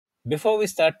Before we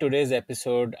start today's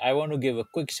episode, I want to give a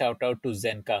quick shout out to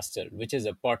Zencaster, which is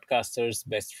a podcaster's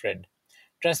best friend.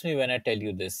 Trust me when I tell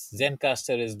you this,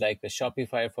 Zencaster is like a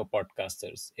Shopify for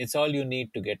podcasters. It's all you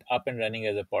need to get up and running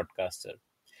as a podcaster.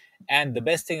 And the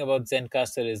best thing about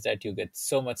Zencaster is that you get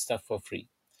so much stuff for free.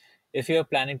 If you're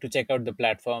planning to check out the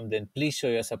platform, then please show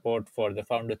your support for the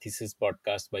Founder Thesis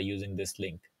podcast by using this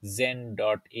link,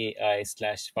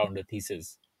 zen.ai/founder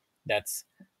thesis. That's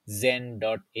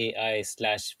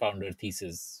zen.ai/founder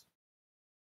thesis.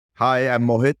 Hi, I'm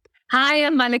Mohit. Hi,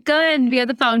 I'm Malika, and we are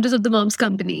the founders of the Moms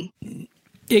Company.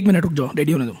 एक minute रुक जाओ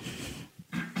ready होने दो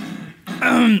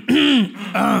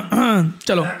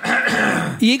चलो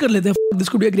ये कर लेते हैं this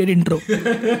could be a great intro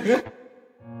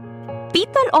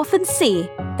People often say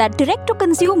that direct to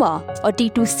consumer or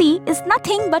D2C is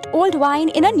nothing but old wine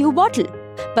in a new bottle.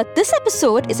 But this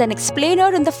episode is an explainer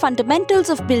in the fundamentals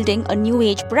of building a new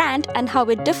age brand and how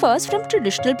it differs from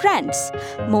traditional brands.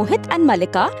 Mohit and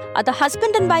Malika are the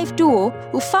husband and wife duo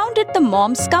who founded the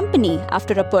Moms Company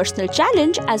after a personal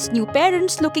challenge as new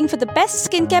parents looking for the best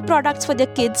skincare products for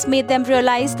their kids made them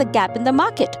realize the gap in the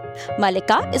market.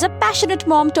 Malika is a passionate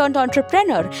mom turned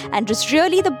entrepreneur and is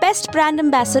really the best brand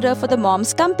ambassador for the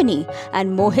Moms Company.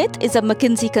 And Mohit is a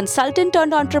McKinsey consultant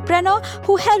turned entrepreneur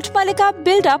who helped Malika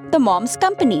build up the Moms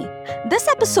Company. This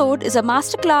episode is a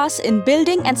masterclass in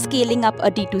building and scaling up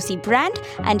a D2C brand.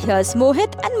 And here's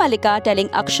Mohit and Malika telling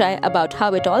Akshay about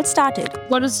how it all started.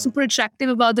 What was super attractive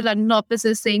about the London office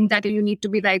is saying that you need to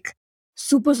be like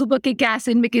super kick-ass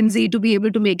in McKinsey to be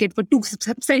able to make it for two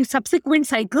subsequent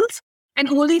cycles. And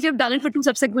only if you've done it for two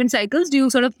subsequent cycles do you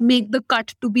sort of make the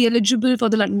cut to be eligible for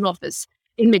the London office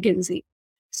in McKinsey.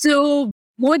 So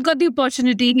Mohit got the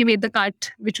opportunity, he made the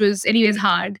cut, which was anyways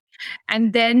hard.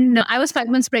 And then I was 5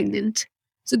 months pregnant.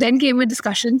 So then came a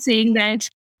discussion saying that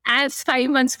as 5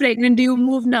 months pregnant, do you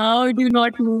move now or do you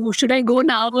not move? Should I go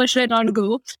now or should I not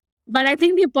go? But I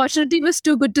think the opportunity was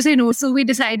too good to say no. So we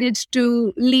decided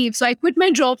to leave. So I quit my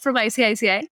job from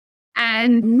ICICI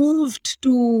and moved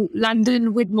to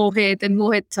London with Mohit. And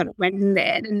Mohit sort of went in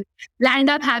there and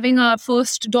landed up having our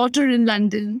first daughter in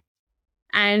London.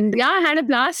 And yeah, I had a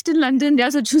blast in London. Yeah,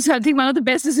 so it was, I think, one of the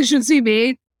best decisions we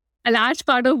made. A large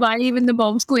part of why even the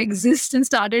Moms coexist and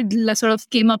started sort of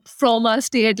came up from our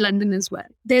stay at London as well.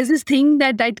 There's this thing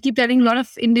that I keep telling a lot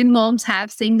of Indian moms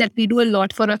have saying that we do a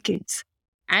lot for our kids.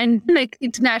 And like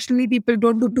internationally, people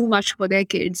don't do too much for their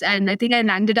kids. And I think I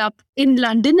landed up in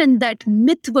London and that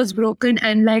myth was broken.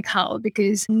 And like how?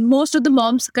 Because most of the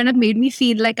moms kind of made me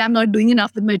feel like I'm not doing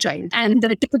enough with my child. And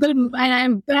the typical,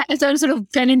 and I sort of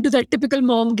fell into that typical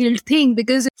mom guilt thing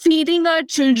because feeding our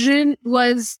children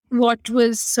was what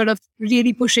was sort of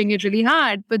really pushing it really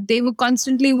hard. But they were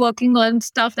constantly working on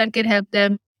stuff that can help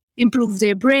them improve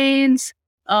their brains,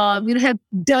 help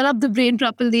develop the brain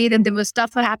properly. Then there was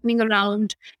stuff happening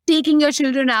around taking your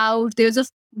children out. There's a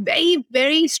very,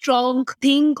 very strong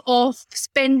thing of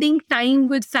spending time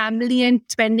with family and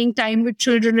spending time with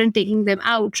children and taking them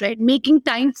out, right? Making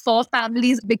time for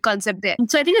family is a big concept there.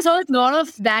 So I think I saw a lot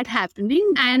of that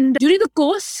happening. And during the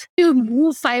course, you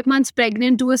move 5 months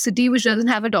pregnant to a city which doesn't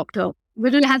have a doctor.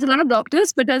 Which has a lot of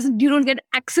doctors, but you don't get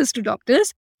access to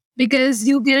doctors because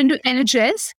you get into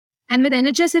NHS. And with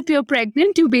NHS, if you're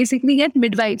pregnant, you basically get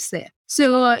midwives there.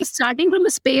 So starting from a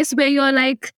space where you're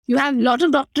like, you have a lot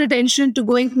of doctor attention to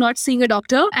going, not seeing a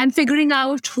doctor and figuring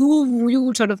out who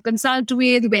you sort of consult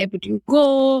with, where would you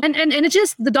go. And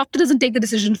NHS, the doctor doesn't take the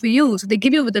decision for you. So they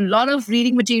give you with a lot of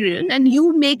reading material and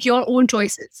you make your own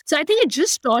choices. So I think it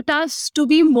just taught us to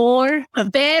be more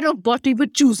aware of what we were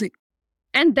choosing.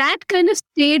 And that kind of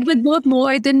stayed with both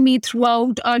Mohit and me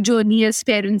throughout our journey as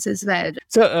parents as well.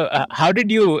 So, how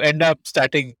did you end up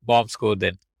starting Moms Co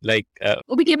then? We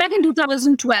came back in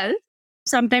 2012,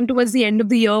 sometime towards the end of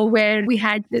the year, where we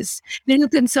had this little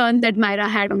concern that Myra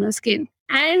had on her skin.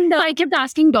 And I kept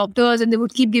asking doctors, and they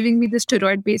would keep giving me this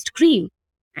steroid-based cream.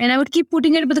 And I would keep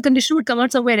putting it, but the condition would come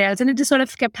out somewhere else. And it just sort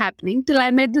of kept happening till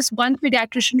I met this one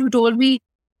pediatrician who told me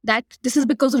that this is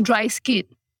because of dry skin.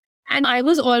 And I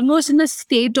was almost in a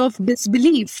state of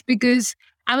disbelief because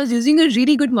I was using a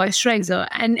really good moisturizer.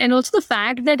 And also the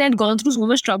fact that I'd gone through so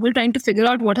much trouble trying to figure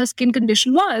out what her skin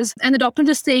condition was. And the doctor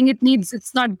just saying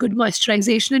it's not good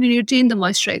moisturization and you need to change the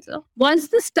moisturizer. Once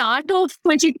the start of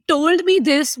when she told me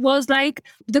this was like,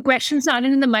 the question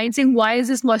started in the mind saying, why is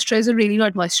this moisturizer really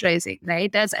not moisturizing,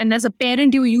 right? As a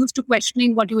parent, you were used to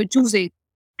questioning what you were choosing.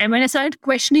 And when I started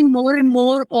questioning more and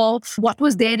more of what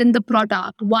was there in the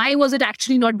product, why was it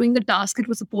actually not doing the task it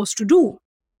was supposed to do,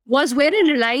 was where I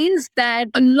realized that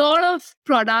a lot of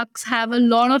products have a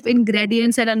lot of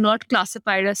ingredients that are not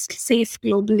classified as safe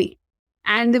globally.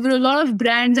 And there were a lot of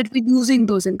brands that were using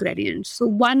those ingredients. So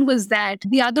one was that.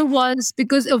 The other was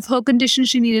because of her condition,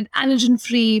 she needed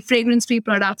allergen-free, fragrance-free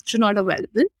products which are not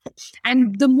available.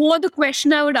 And the more the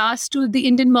question I would ask to the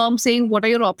Indian mom saying, what are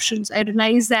your options? I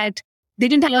realized that they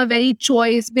didn't have a very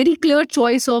clear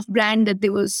choice of brand that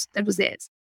was theirs.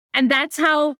 And that's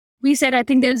how we said, I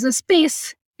think there's a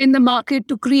space in the market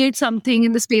to create something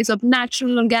in the space of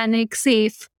natural, organic,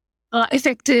 safe,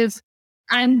 effective.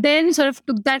 And then sort of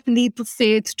took that leap of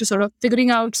faith to sort of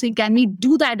figuring out, saying, can we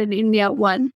do that in India,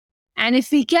 one? And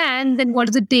if we can, then what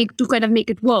does it take to kind of make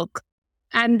it work?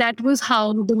 And that was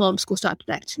how the Moms Co started,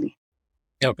 actually.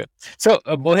 Okay. So,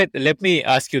 Mohit, let me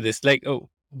ask you this. Like,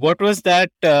 what was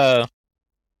that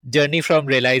journey from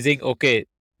realizing, okay,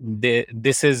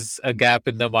 this is a gap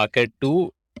in the market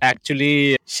to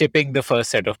actually shipping the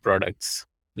first set of products?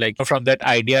 Like from that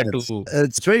idea to...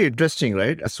 It's very interesting,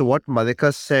 right? So what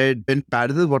Madhika said, in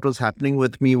parallel, what was happening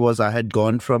with me was I had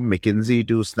gone from McKinsey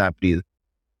to Snapdeal,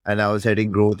 and I was heading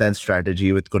growth and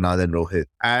strategy with Kunal and Rohit.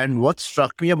 And what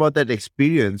struck me about that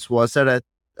experience was that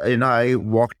I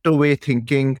walked away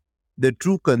thinking the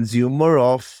true consumer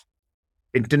of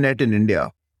internet in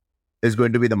India is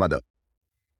going to be the mother,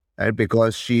 right?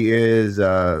 Because she is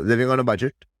living on a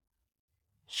budget.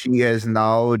 She is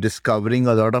now discovering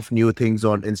a lot of new things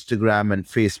on Instagram and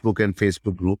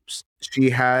Facebook groups. She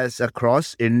has,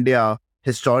 across India,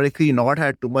 historically not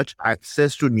had too much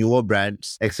access to newer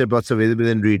brands, except what's available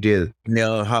in retail near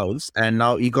her house. And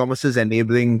now e-commerce is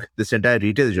enabling this entire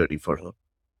retail journey for her,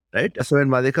 right? So when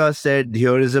Madhika said,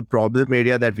 here is a problem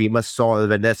area that we must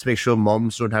solve, and let's make sure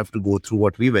moms don't have to go through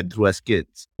what we went through as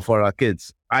kids, for our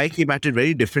kids, I came at it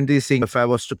very differently, saying if I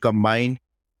was to combine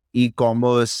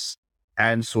e-commerce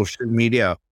and social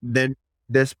media, then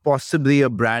there's possibly a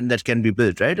brand that can be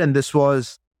built, right? And this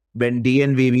was when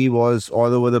DNVB was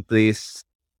all over the place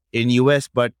in US,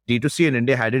 but D2C in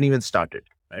India hadn't even started,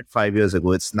 right? 5 years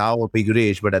ago. It's now a big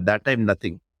rage, but at that time,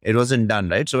 nothing. It wasn't done,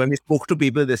 right? So when we spoke to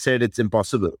people, they said it's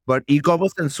impossible. But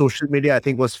e-commerce and social media, I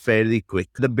think, was fairly quick.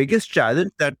 The biggest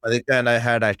challenge that Madhika and I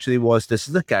had actually was, this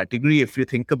is a category, if you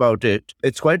think about it,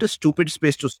 it's quite a stupid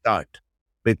space to start,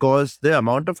 because the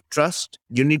amount of trust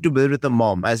you need to build with a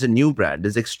mom as a new brand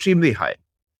is extremely high,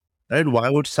 right?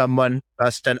 Why would someone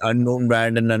trust an unknown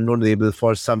brand and unknown label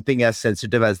for something as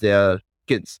sensitive as their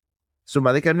kids? So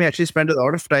Madhika and me actually spent a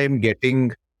lot of time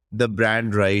getting the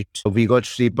brand right. We got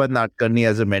Shripad Nadkarni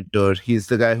as a mentor. He's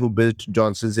the guy who built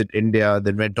Johnson's in India,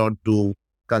 then went on to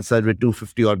consult with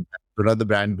 250 odd other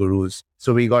brand gurus.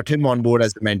 So we got him on board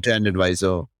as a mentor and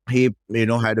advisor. He,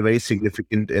 had a very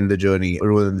significant role in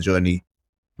the journey.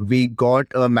 We got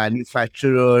a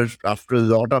manufacturer after a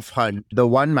lot of hunt. The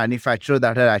one manufacturer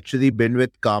that had actually been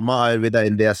with Kama Ayurveda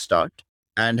in their start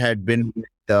and had been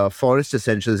with Forest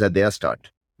Essentials at their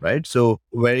start, right? So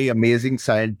very amazing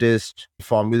scientist,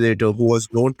 formulator who was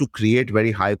known to create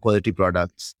very high quality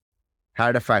products,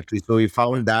 had a factory. So we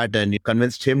found that and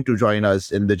convinced him to join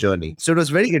us in the journey. So it was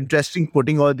very interesting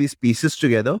putting all these pieces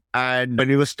together. And when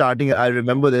we were starting, I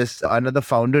remember this, another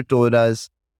founder told us,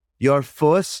 your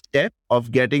first step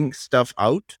of getting stuff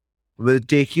out will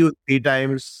take you 3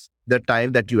 times the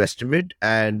time that you estimate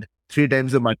and 3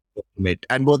 times the money you estimate.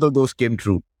 And both of those came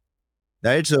true,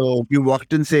 right? So we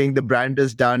walked in saying the brand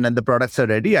is done and the products are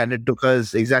ready. And it took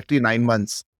us exactly 9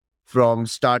 months from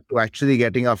start to actually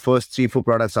getting our first 3-4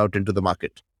 products out into the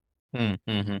market.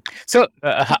 Mm-hmm. So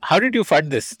how did you fund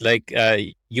this? Like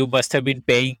you must have been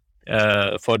paying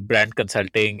for brand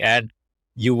consulting, and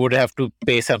you would have to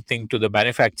pay something to the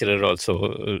manufacturer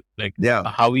also.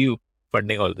 How are you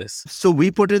funding all this? So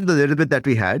we put in the little bit that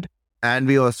we had, and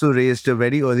we also raised a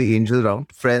very early angel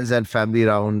round, friends and family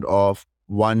round of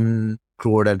 1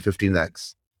 crore and 15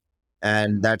 lakhs.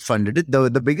 And that funded it.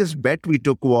 The biggest bet we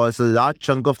took was a large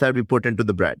chunk of that we put into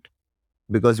the brand,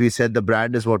 because we said the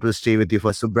brand is what will stay with you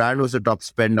first. So brand was the top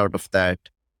spend out of that.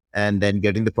 And then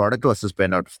getting the product was the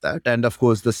spend out of that. And of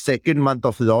course, the second month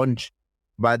of launch,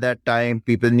 by that time,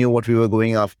 people knew what we were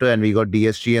going after, and we got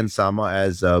DSG and Sama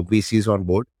as VCs on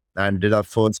board and did our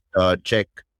first check.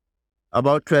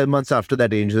 About 12 months after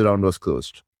that angel round was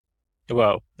closed.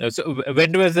 Wow. So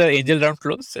when was the angel round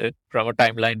closed from a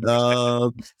timeline?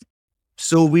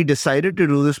 So we decided to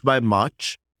do this by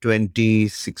March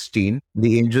 2016.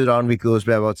 The angel round we closed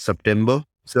by about September.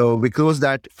 So we closed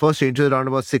that first angel round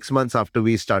about 6 months after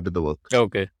we started the work.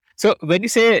 Okay. So when you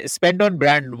say spend on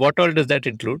brand, what all does that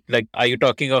include? Like, are you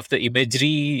talking of the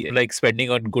imagery, like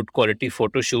spending on good quality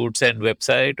photo shoots and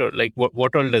website, or like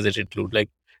what all does it include? Like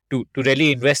to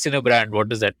really invest in a brand, what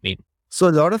does that mean? So a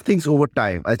lot of things over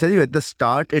time. I'll tell you, at the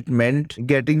start, it meant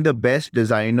getting the best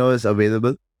designers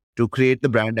available to create the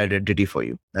brand identity for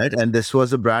you, right? And this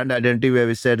was a brand identity where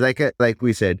we said, like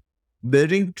we said,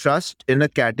 building trust in a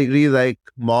category like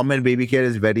mom and baby care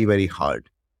is very, very hard,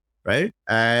 right?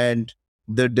 And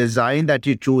the design that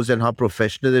you choose and how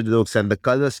professional it looks and the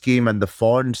color scheme and the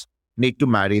fonts need to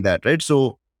marry that, right?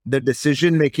 So the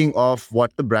decision making of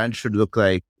what the brand should look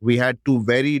like, we had two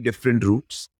very different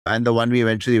routes and the one we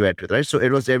eventually went with, right? So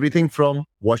it was everything from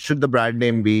what should the brand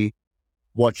name be,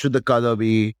 what should the color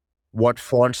be, what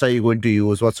fonts are you going to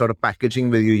use, what sort of packaging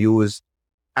will you use.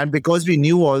 And because we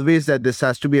knew always that this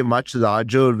has to be a much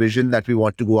larger vision that we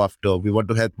want to go after, we want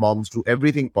to help moms do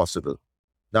everything possible.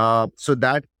 So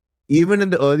that even in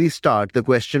the early start, the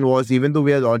question was, even though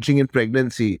we are launching in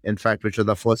pregnancy, in fact, which was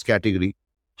the first category,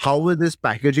 how will this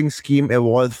packaging scheme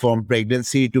evolve from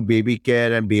pregnancy to baby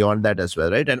care and beyond that as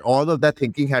well, right? And all of that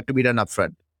thinking had to be done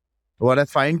upfront. What I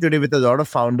find today with a lot of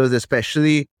founders,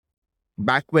 especially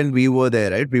back when we were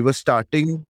there, right? We were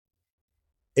starting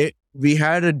it. We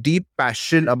had a deep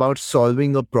passion about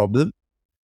solving a problem.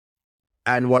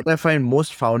 And what I find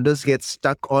most founders get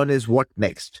stuck on is what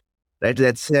next, right?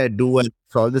 Let's say I do and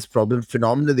solve this problem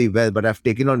phenomenally well, but I've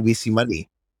taken on VC money.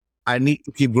 I need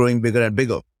to keep growing bigger and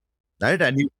bigger, right?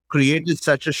 And you created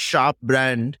such a sharp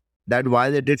brand that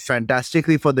while it did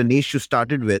fantastically for the niche you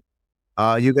started with,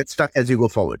 you get stuck as you go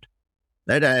forward,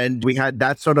 right? And we had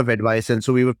that sort of advice. And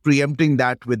so we were preempting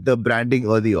that with the branding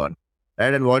early on,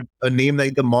 right? And what a name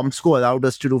like the Momsco allowed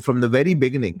us to do from the very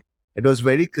beginning, it was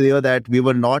very clear that we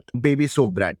were not a baby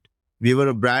soap brand. We were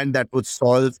a brand that would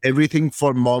solve everything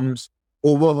for moms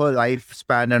over her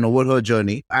lifespan and over her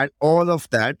journey. And all of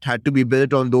that had to be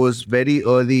built on those very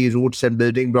early roots and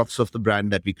building blocks of the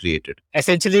brand that we created.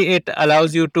 Essentially, it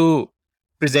allows you to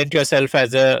present yourself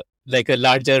as a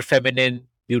larger feminine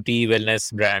beauty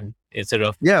wellness brand instead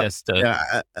of just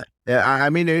I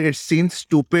mean, it seemed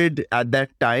stupid at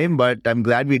that time, but I'm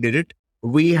glad we did it.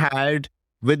 We had,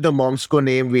 with the Momsco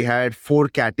name, we had 4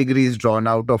 categories drawn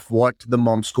out of what the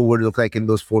Momsco would look like in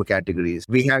those 4 categories.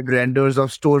 We had renders of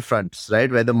storefronts, right,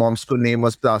 where the Momsco name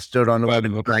was plastered on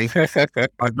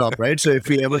on top, right? So if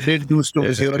we ever did do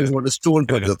stores, here is what a store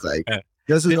would look like.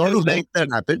 There's a lot of like that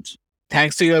happened.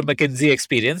 Thanks to your McKinsey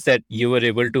experience, that you were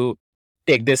able to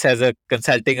take this as a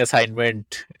consulting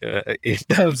assignment in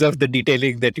terms of the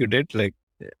detailing that you did.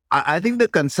 I think the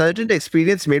consultant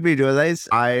experience made me realize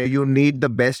you need the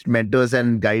best mentors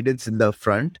and guidance in the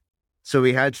front. So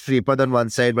we had Sripad on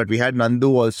one side, but we had Nandu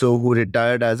also, who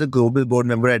retired as a global board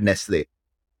member at Nestle.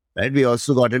 Right? We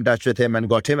also got in touch with him and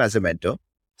got him as a mentor.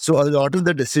 So a lot of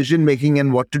the decision making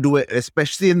and what to do,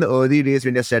 especially in the early days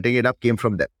when you're setting it up, came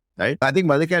from them. Right? I think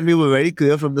Mallika and we were very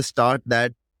clear from the start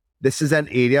that this is an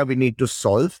area we need to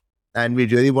solve. And we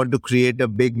really want to create a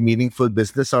big, meaningful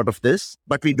business out of this,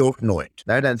 but we don't know it,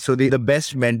 right? And so the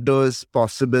best mentors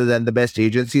possible and the best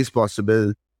agencies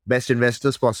possible, best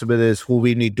investors possible is who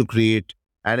we need to create.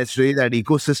 And it's really that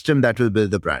ecosystem that will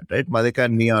build the brand, right? Mallika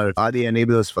and me are the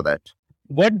enablers for that.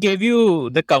 What gave you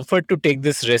the comfort to take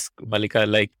this risk, Mallika?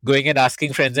 Like going and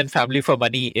asking friends and family for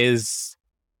money is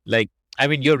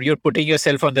you're putting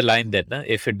yourself on the line then,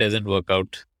 if it doesn't work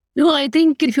out. No, I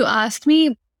think if you ask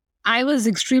me, I was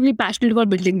extremely passionate about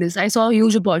building this. I saw a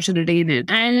huge opportunity in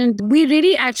it. And we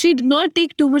really actually did not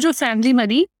take too much of family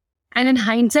money. And in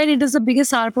hindsight, it is the biggest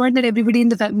sour point that everybody in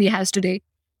the family has today.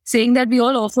 Saying that we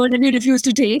all offered and you refused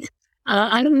to take.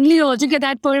 Our only logic at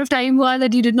that point of time was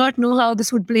that you did not know how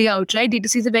this would play out, right?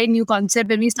 D2C is a very new concept.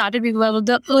 When we started, we were one of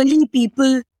the early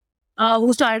people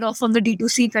who started off on the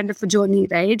D2C kind of a journey,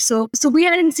 right? So we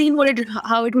hadn't seen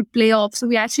how it would play off. So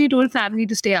we actually told family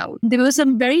to stay out. There were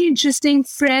some very interesting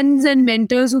friends and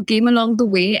mentors who came along the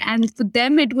way. And for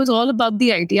them, it was all about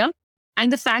the idea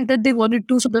and the fact that they wanted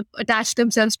to sort of attach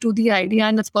themselves to the idea.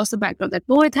 And of course, the background that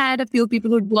Mohit had, a few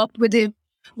people who'd worked with him,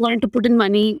 wanted to put in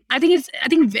money. I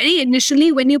think very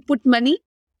initially when you put money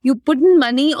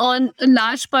on a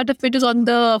large part of it is on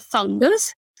the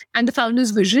founders and the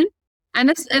founders' vision. And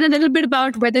a little bit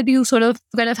about whether you sort of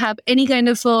have any kind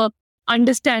of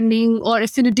understanding or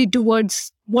affinity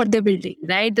towards what they're building,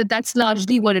 right? That's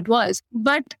largely what it was.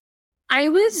 But I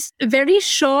was very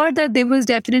sure that there was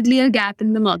definitely a gap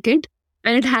in the market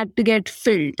and it had to get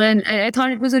filled. And I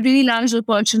thought it was a really large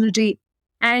opportunity.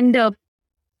 And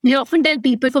you often tell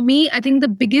people, for me, I think the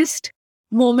biggest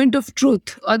moment of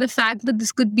truth or the fact that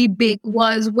this could be big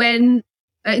was when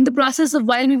in the process of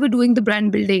while we were doing the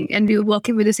brand building and we were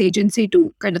working with this agency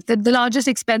to kind of the largest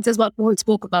expenses what Mohit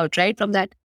spoke about, right? From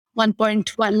that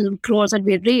 1.1 crores that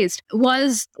we had raised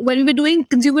was when we were doing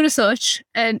consumer research.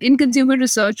 And in consumer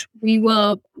research, we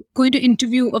were going to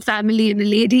interview a family and a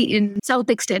lady in South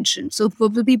Extension. So for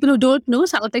the people who don't know,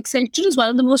 South Extension is one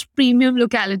of the most premium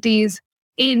localities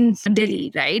in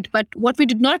Delhi, right? But what we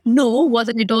did not know was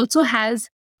that it also has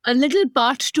a little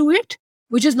part to it,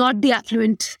 which is not the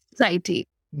affluent society.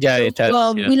 Yeah, it has.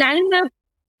 We landed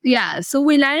up, so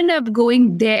we landed up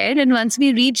going there. And once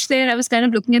we reached there, I was kind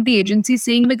of looking at the agency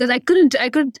saying, because I couldn't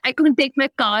take my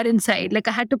car inside. Like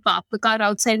I had to park the car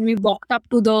outside and we walked up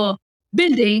to the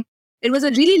building. It was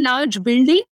a really large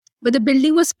building, but the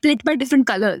building was split by different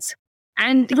colors.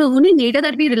 And it was only later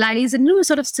that we realized, and we were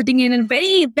sort of sitting in and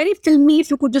very, very filmy, if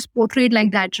you could just portray it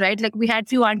like that, right? Like we had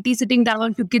few aunties sitting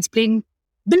down, few kids playing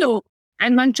below.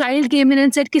 And one child came in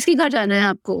and said, "Kiski ghar jana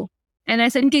hai aapko?" And I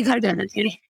said, "Inke ghar jana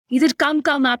hai." He said, come,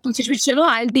 aap tulsi chalo,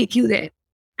 I'll take you there.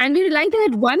 And we realized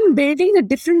that one building, the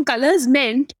different colors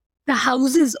meant the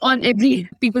houses on every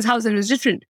people's house was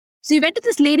different. So we went to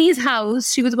this lady's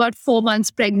house. She was about 4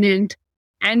 months pregnant.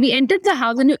 And we entered the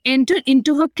house and you enter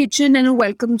into her kitchen and a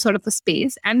welcome sort of a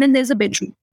space. And then there's a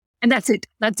bedroom. And that's it.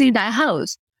 That's the entire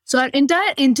house. So our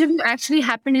entire interview actually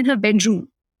happened in her bedroom.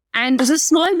 And there's a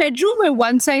small bedroom where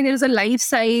one side there is a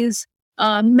life-size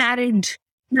marriage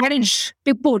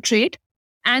portrait.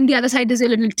 And the other side is a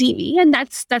little TV. And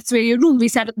that's where your room. We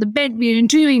sat at the bed, we were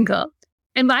interviewing her.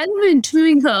 And while we were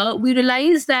interviewing her, we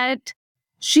realized that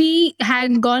she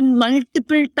had gone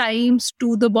multiple times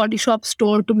to the Body Shop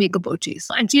store to make a purchase.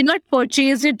 And she had not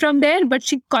purchased it from there, but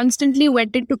she constantly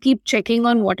went in to keep checking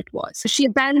on what it was. So she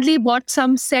apparently bought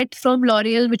some set from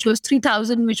L'Oreal, which was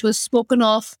 3,000, which was spoken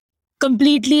of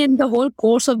completely in the whole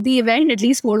course of the event, at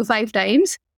least 4 to 5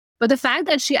 times. But the fact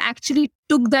that she actually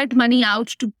took that money out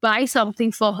to buy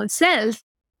something for herself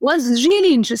was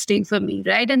really interesting for me,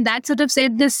 right? And that sort of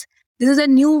said this is a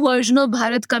new version of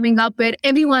Bharat coming up where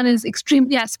everyone is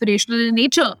extremely aspirational in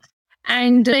nature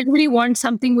and everybody wants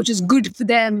something which is good for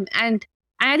them. And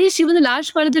I think she was a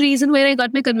large part of the reason where I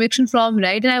got my conviction from,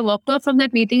 right? And I walked off from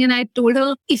that meeting and I told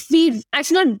her,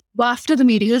 actually not after the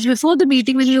meeting, it was before the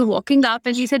meeting when we were walking up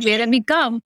and she said, where have we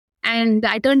come? And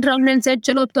I turned around and said,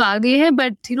 chalo, ab to aage hai.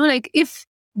 But, if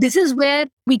this is where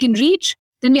we can reach,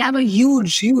 then we have a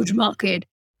huge, huge market.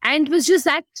 And it was just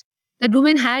that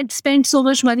woman had spent so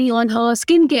much money on her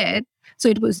skincare. So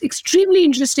it was extremely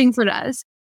interesting for us.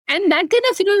 And that kind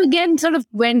of, again, sort of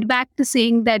went back to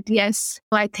saying that, yes,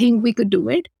 I think we could do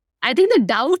it. I think the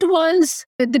doubt was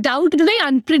very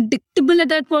unpredictable at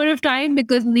that point of time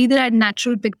because neither had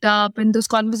natural picked up and those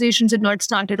conversations had not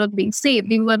started on being safe.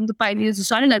 We were one of the pioneers who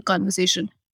started that conversation.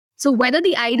 So whether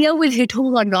the idea will hit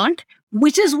home or not,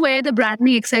 which is where the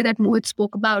branding exercise that Mohit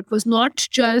spoke about was not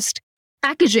just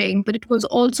packaging, but it was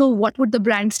also what would the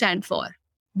brand stand for?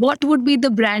 What would be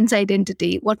the brand's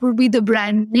identity? What would be the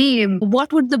brand name?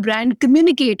 What would the brand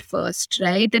communicate first,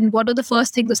 right? And what are the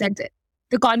first things said there?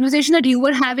 The conversation that you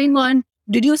were having on,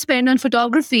 did you spend on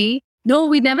photography? No,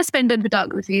 we never spent on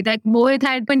photography. Like Mohit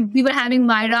had, when we were having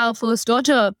Myra, our first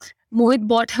daughter, Mohit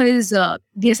bought his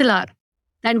DSLR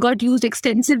that got used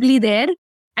extensively there.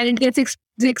 And it gets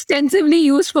extensively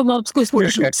used for mom school photo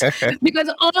shoots because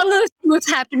all those shoots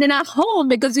happened in our home.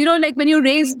 Because, like when you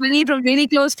raise money from really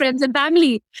close friends and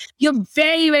family, you're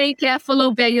very, very careful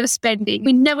of where you're spending.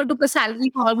 We never took a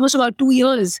salary for almost about 2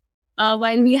 years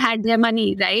while we had their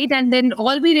money, right? And then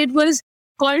all we did was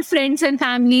call friends and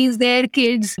families, their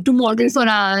kids to model for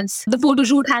us. The photo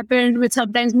shoot happened with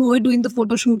sometimes Mohit doing the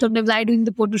photo shoot, sometimes I doing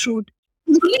the photo shoot.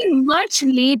 Really much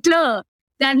later,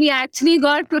 then we actually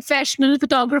got professional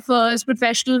photographers,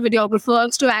 professional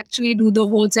videographers to actually do the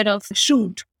whole set of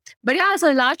shoot. But yeah,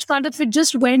 so a large part of it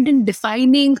just went in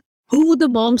defining who the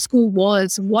mom school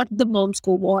was, what the mom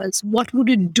school was, what would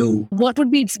it do, what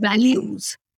would be its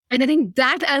values. And I think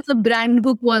that as a brand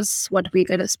book was what we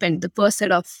kind of spent the first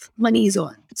set of monies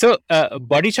on. So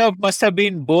Body Shop must have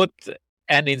been both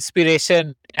an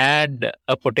inspiration and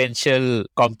a potential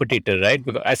competitor, right?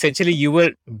 Because essentially you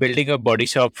were building a body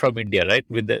shop from India, right?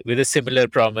 With a similar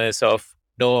promise of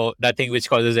nothing which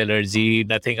causes allergy,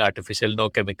 nothing artificial, no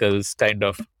chemicals kind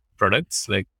of products.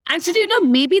 Like actually,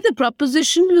 maybe the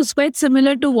proposition was quite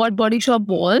similar to what Body Shop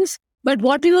was, but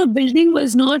what we were building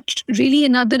was not really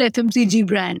another FMCG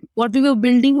brand. What we were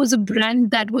building was a brand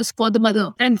that was for the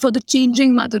mother and for the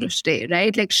changing mother today,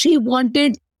 right? Like she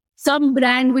wanted some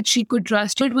brand which she could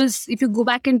trust. It was, if you go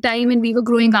back in time when we were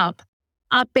growing up,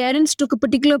 our parents took a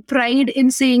particular pride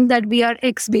in saying that we are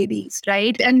ex-babies,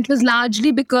 right? And it was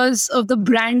largely because of the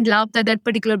brand love that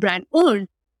particular brand earned.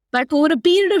 But over a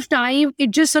period of time,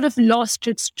 it just sort of lost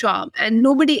its charm and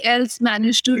nobody else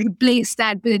managed to replace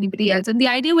that with anybody else. And the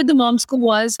idea with the mom school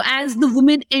was as the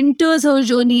woman enters her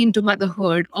journey into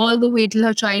motherhood, all the way till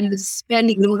her child is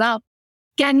fairly grown up,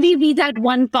 can we be that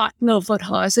one partner for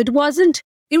her? So it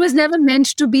was never meant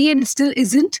to be and it still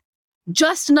isn't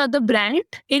just another brand.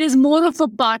 It is more of a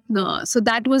partner. So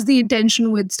that was the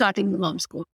intention with starting the Mom's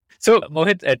Co. So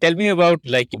Mohit, tell me about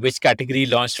like which category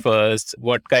launched first,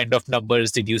 what kind of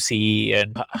numbers did you see,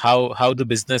 and how the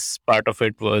business part of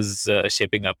it was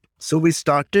shaping up. So we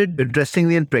started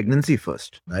interestingly in pregnancy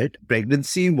first, right?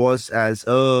 Pregnancy was as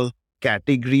a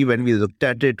category when we looked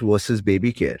at it versus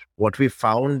baby care. What we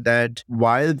found that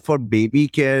while for baby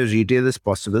care retail is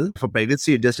possible, for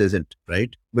pregnancy it just isn't,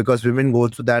 right? Because women go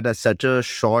through that at such a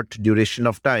short duration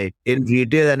of time. In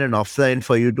retail and in offline,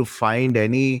 for you to find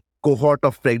any cohort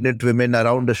of pregnant women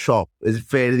around the shop is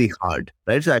fairly hard,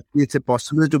 right? So actually it's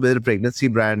impossible to build a pregnancy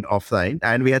brand offline.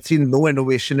 And we had seen no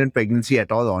innovation in pregnancy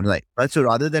at all online, right? So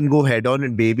rather than go head on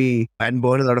in baby and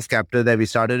burn a lot of capital there, we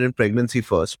started in pregnancy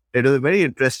first. It was a very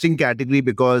interesting category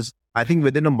because I think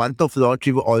within a month of launch,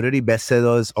 we were already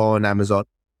bestsellers on Amazon.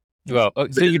 Wow.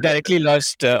 So you directly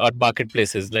launched on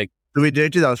marketplaces like. So we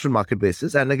directly launched on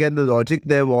marketplaces. And again, the logic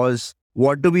there was,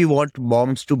 what do we want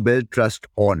moms to build trust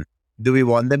on? Do we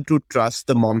want them to trust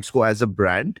the Mom's Co as a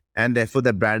brand and therefore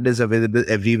the brand is available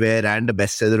everywhere and a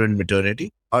bestseller in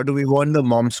maternity? Or do we want the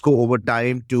Mom's Co over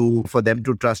time for them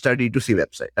to trust our D2C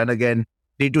website? And again,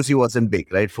 D2C wasn't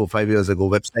big, right? 4-5 years ago,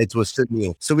 websites were still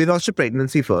new. So we launched a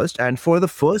pregnancy first. And for the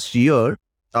first year,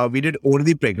 we did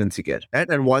only pregnancy care. Right?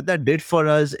 And what that did for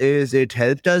us is it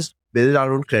helped us build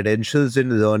our own credentials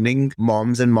in learning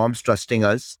moms and moms trusting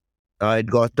us. It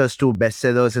got us to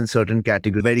bestsellers in certain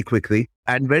categories very quickly.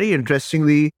 And very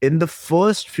interestingly, in the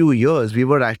first few years, we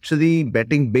were actually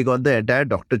betting big on the entire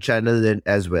doctor channel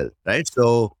as well, right?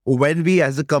 So when we,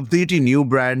 as a completely new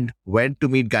brand, went to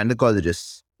meet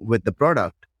gynecologists with the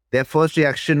product, their first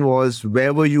reaction was,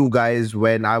 where were you guys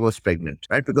when I was pregnant,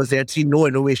 right? Because they had seen no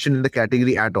innovation in the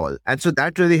category at all. And so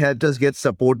that really helped us get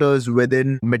supporters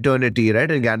within maternity,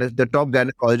 right? And the top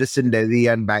gynecologists in Delhi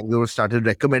and Bangalore started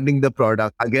recommending the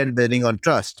product, again, building on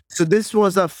trust. So this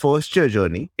was our first year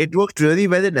journey. It worked really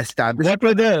well in established. What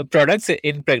were the products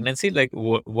in pregnancy? Like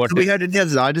what? So we had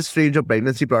India's largest range of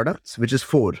pregnancy products, which is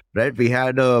 4, right? We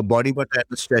had a body butter and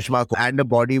a stretch mark and a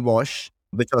body wash,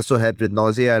 which also helped with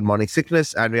nausea and morning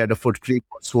sickness. And we had a foot cream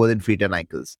for swollen feet and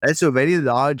ankles. And so a very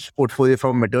large portfolio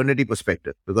from a maternity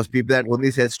perspective because people had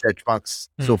only said stretch marks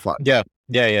so far. Yeah.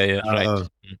 Right.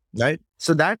 Right.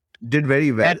 So that did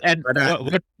very well. And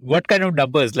what kind of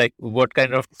numbers? Like what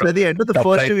kind of? So at the end of the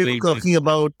first year, we were talking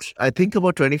about, I think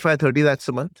about 25-30 lakhs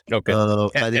a month. Okay.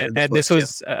 And this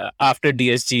was after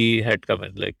DSG had come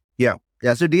in, like. Yeah.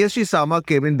 So DSG Pharma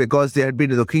came in because they had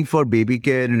been looking for baby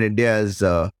care in India as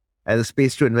a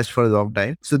space to invest for a long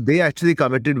time. So they actually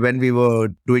committed when we were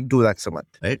doing 2 lakhs a month,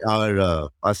 right?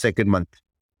 Our second month.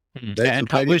 Right? And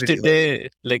how much did they,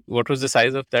 like, what was the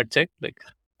size of that check? Like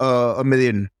 $1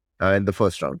 million in the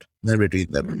first round, then between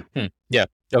them. Yeah.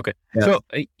 Okay. Yeah. So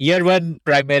year one,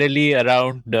 primarily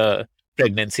around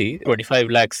pregnancy, 25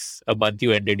 lakhs a month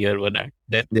you ended year one at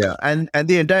then. Yeah. And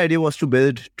the entire idea was to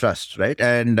build trust, right?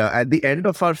 And at the end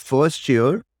of our first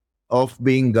year of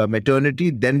being maternity,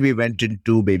 then we went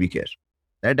into baby care,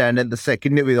 right? And then the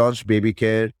second year we launched baby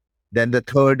care. Then the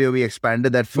third year we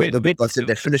expanded that further because the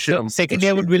definition of second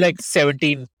year would be like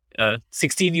 17,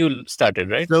 16 you started,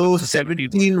 right? So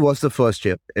 17 was the first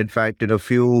year. In fact, in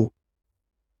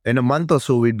a month or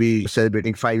so, we'd be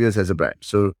celebrating 5 years as a brand.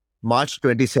 So March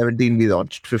 2017, we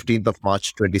launched 15th of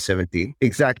March 2017.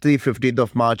 Exactly 15th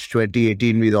of March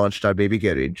 2018, we launched our baby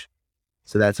care range.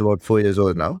 So that's about 4 years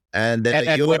old now. And then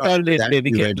and what all is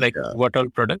baby care? Like what all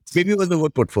products? Baby was the whole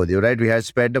portfolio, right? We had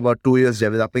spent about 2 years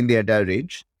developing the entire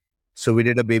range. So we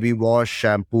did a baby wash,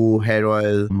 shampoo, hair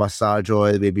oil, massage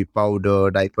oil, baby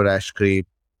powder, diaper rash cream,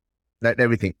 that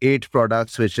everything. 8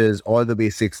 products, which is all the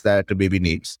basics that a baby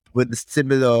needs with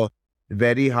similar,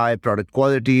 very high product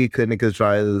quality, clinical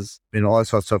trials, all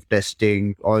sorts of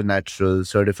testing, all natural,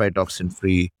 certified toxin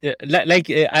free. Yeah,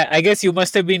 I guess you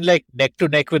must have been like neck to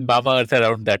neck with Mamaearth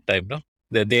around that time, no?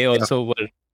 They also were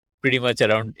pretty much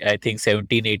around, I think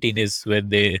 17, 18 is when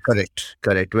they... Correct.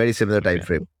 Very similar time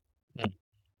frame.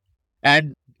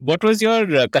 And what was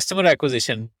your customer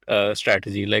acquisition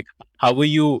strategy? Like, how were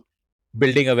you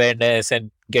building awareness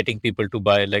and getting people to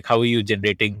buy? Like, how were you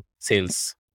generating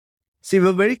sales? See,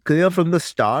 we're very clear from the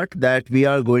start that we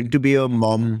are going to be a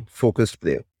mom-focused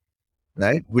player,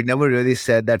 right? We never really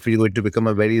said that we're going to become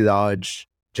a very large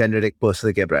generic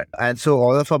personal care brand. And so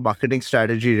all of our marketing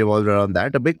strategy revolved around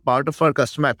that. A big part of our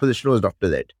customer acquisition was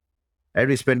doctor-led. Right?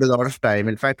 We spent a lot of time.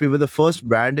 In fact, we were the first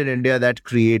brand in India that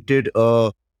created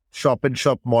a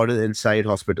shop-in-shop model inside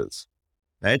hospitals,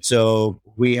 right? So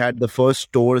we had the first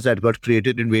stores that got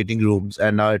created in waiting rooms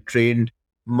and our trained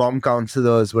mom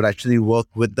counselors would actually work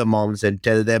with the moms and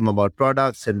tell them about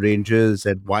products and ranges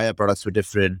and why our products were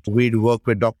different. We'd work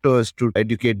with doctors to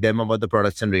educate them about the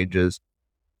products and ranges.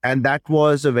 And that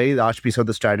was a very large piece of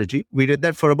the strategy. We did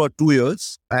that for about 2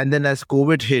 years. And then as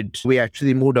COVID hit, we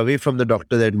actually moved away from the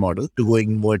doctor-led model to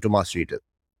going more into mass retail.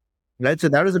 Right. So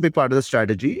that was a big part of the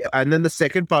strategy. And then the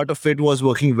second part of it was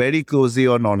working very closely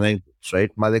on online groups, right?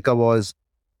 Madhika was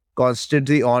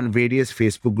constantly on various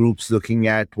Facebook groups looking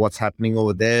at what's happening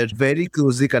over there, very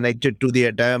closely connected to the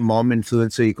entire mom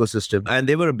influencer ecosystem. And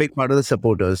they were a big part of the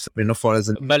supporters, for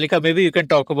us. Malika, maybe you can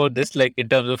talk about this, like in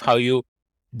terms of how you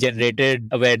generated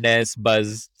awareness,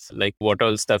 buzz, like what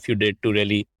all stuff you did to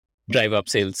really drive up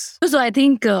sales. So I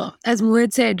think, as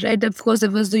Mohit said, right, of course, there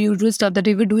was the usual stuff that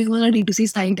we were doing on our D2C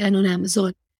site and on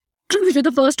Amazon, which were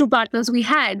the first two partners we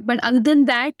had. But other than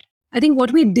that, I think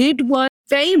what we did was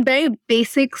very, very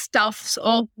basic stuff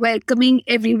of welcoming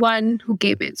everyone who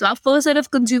came in. So our first set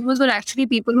of consumers were actually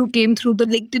people who came through the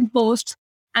LinkedIn posts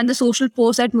and the social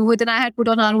posts that Mohit and I had put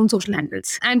on our own social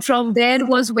handles. And from there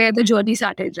was where the journey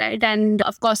started, right? And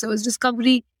of course, there was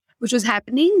discovery which was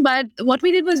happening. But what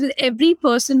we did was with every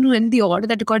person who in the order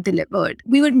that got delivered,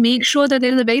 we would make sure that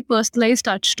there was a very personalized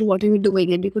touch to what we were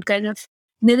doing. And we could kind of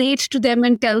narrate to them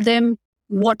and tell them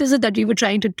what is it that we were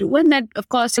trying to do. And that, of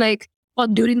course, like or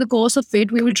during the course of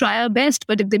it, we will try our best.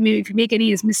 But if you make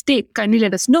any mistake, kindly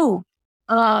let us know.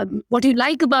 What you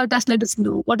like about us, let us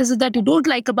know. What is it that you don't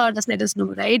like about us, let us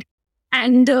know, right?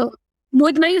 And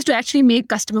Mohit and I used to actually make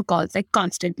customer calls like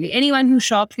constantly. Anyone who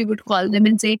shopped, we would call them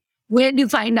and say, where did you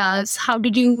find us? How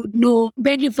did you know?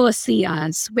 Where did you first see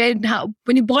us? When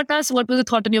you bought us, what was the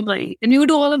thought on your mind? And we would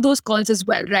do all of those calls as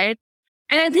well, right?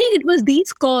 And I think it was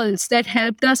these calls that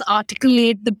helped us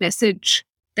articulate the message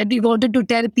that we wanted to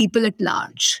tell people at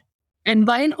large. And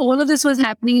while all of this was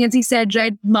happening, as he said,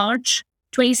 right, March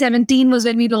 2017 was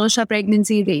when we launched our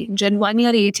pregnancy range. And 1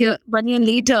 year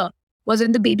later was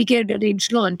when the baby care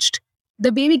range launched.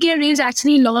 The baby care range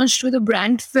actually launched with a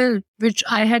brand film, which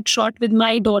I had shot with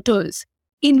my daughters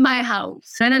in my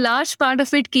house. And a large part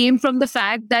of it came from the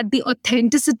fact that the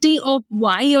authenticity of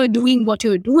why you're doing what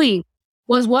you're doing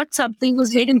was what something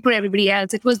was hidden for everybody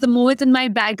else. It was the Mohit in my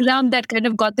background that kind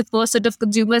of got the first set of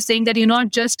consumers saying that you're not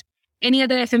just any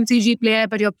other FMCG player,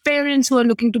 but your parents who are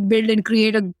looking to build and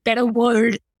create a better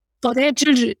world for their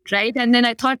children, right? And then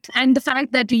I thought, and the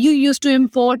fact that you used to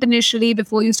import initially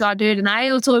before you started, and I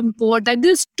also import, that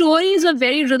these stories are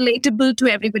very relatable to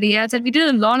everybody else. And we did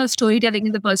a lot of storytelling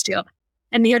in the first year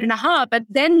and year and a half. But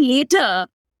then later,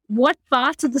 what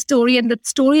parts of the story and the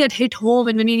story had hit home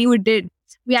and when we knew it did,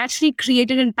 we actually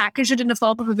created and packaged it in the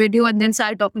form of a video and then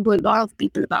started talking to a lot of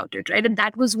people about it, right? And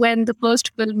that was when the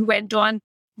first film went on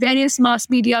various mass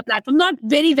media platforms, not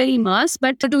very, very mass,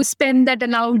 but to spend that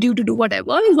allowed you to do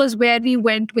whatever. It was where we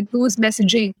went with those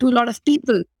messaging to a lot of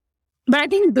people. But I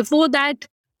think before that,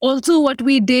 also what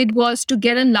we did was to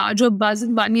get a larger buzz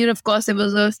in 1 year. Of course, there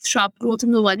was a sharp growth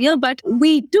in the 1 year, but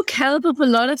we took help of a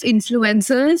lot of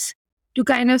influencers to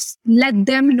kind of let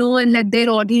them know and let their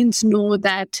audience know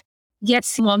that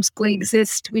yes, moms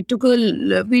coexist. We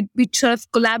sort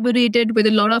of collaborated with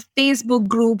a lot of Facebook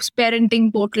groups,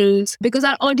 parenting portals, because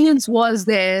our audience was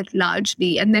there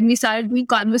largely. And then we started doing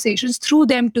conversations through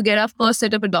them to get our first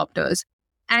set of adopters.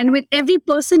 And with every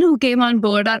person who came on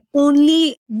board, our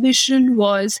only mission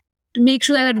was to make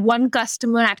sure that one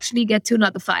customer actually gets you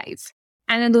another 5.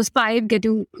 And then those 5 get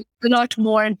you a lot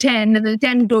more, and 10, and then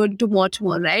 10 go to much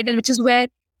more, right? And which is where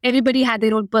everybody had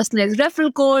their own personalized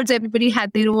referral codes. Everybody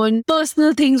had their own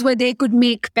personal things where they could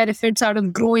make benefits out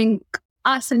of growing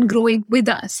us and growing with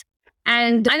us.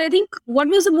 And I think what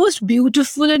was the most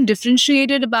beautiful and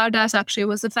differentiated about us, Akshay,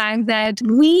 was the fact that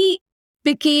we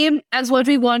became, as what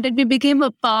we wanted, we became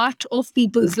a part of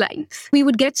people's lives. We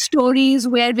would get stories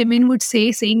where women would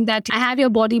saying that I have your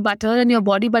body butter and your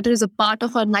body butter is a part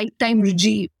of our nighttime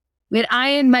regime, where I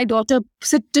and my daughter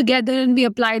sit together and we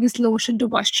apply this lotion to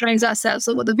moisturize ourselves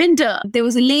over the winter. There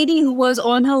was a lady who was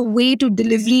on her way to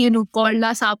delivery and who called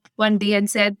us up one day and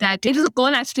said that it was a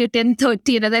call actually at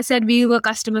 10:30. And as I said, we were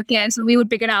customer care, so we would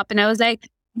pick it up. And I was like,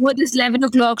 what is 11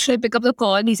 o'clock? Should I pick up the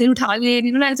call? And he said,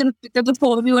 and I said, pick up the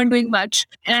phone. We weren't doing much.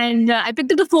 And I picked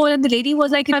up the phone and the lady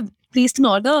was like, I've placed an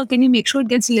order. Can you make sure it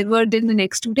gets delivered in the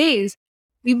next 2 days?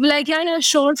 We were like, yeah,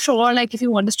 sure. Like, if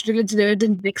you want us to deliver it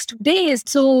in the next 2 days.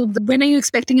 So when are you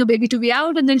expecting your baby to be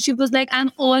out? And then she was like,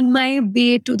 I'm on my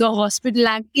way to the hospital.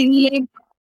 I'm in.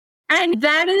 And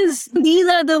these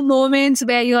are the moments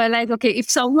where you're like, okay,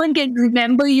 if someone can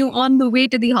remember you on the way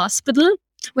to the hospital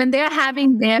when they're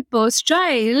having their first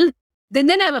child, then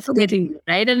they're never forgetting you,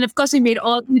 right? And of course, we made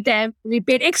all the time. We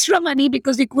paid extra money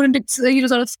because we couldn't,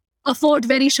 sort of afford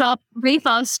very sharp, very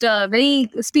fast, very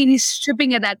speedy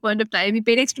shipping at that point of time. We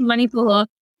paid extra money for her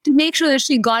to make sure that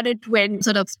she got it when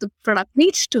sort of the product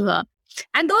reached to her.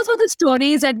 And those were the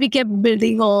stories that we kept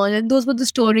building on. And those were the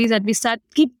stories that we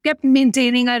kept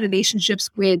maintaining our relationships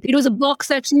with. It was a box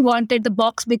that she wanted. The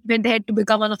box went ahead to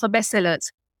become one of our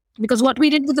bestsellers. Because what we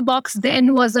did with the box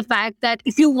then was the fact that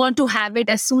if you want to have it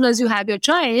as soon as you have your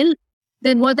child,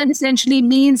 then what that essentially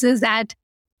means is that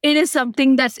it is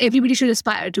something that everybody should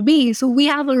aspire to be. So we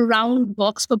have a round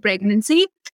box for pregnancy.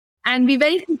 And we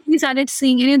very quickly started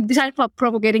seeing, we started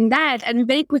propagating that. And we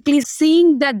very quickly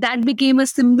seeing that became a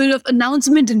symbol of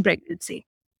announcement in pregnancy.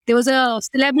 There was a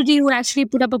celebrity who actually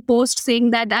put up a post saying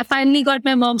that I finally got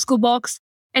my mom's school box.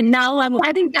 And now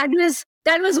I think that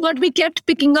was what we kept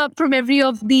picking up from every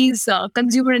of these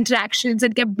consumer interactions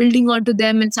and kept building onto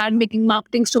them and started making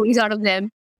marketing stories out of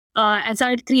them and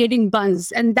started creating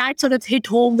buzz. And that sort of hit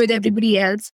home with everybody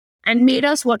else and made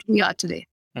us what we are today.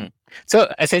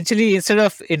 So essentially, instead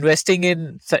of investing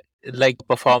in like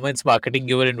performance marketing,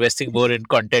 you were investing more in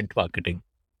content marketing.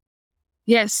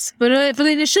 Yes. For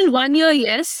the initial 1 year,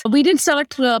 yes. We did start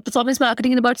performance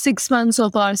marketing in about 6 months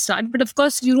of our start. But of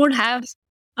course, you don't have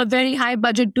a very high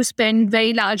budget to spend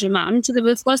very large amounts. So there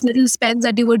were, of course, little spends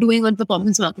that you were doing on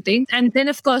performance marketing. And then,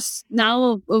 of course,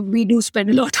 now we do spend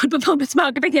a lot on performance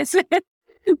marketing as well.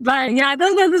 But yeah,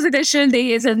 those were those initial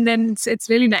days. And then it's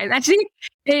really nice. Actually,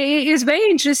 it's very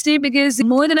interesting because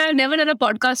Mohit and I have never done a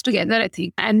podcast together, I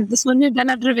think. And this one we've done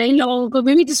after a very long,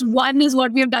 maybe just one is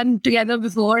what we have done together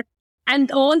before.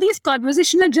 And all these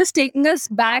conversations are just taking us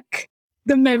back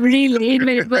the memory lane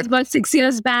when it was about 6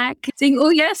 years back, saying, oh,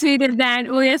 yes, we did that.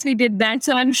 Oh, yes, we did that.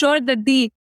 So I'm sure that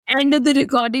the end of the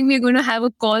recording, we're going to have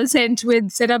a call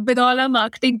set up with all our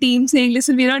marketing team saying,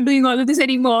 listen, we're not doing all of this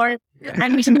anymore.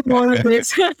 And we should do more of this.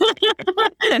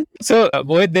 So,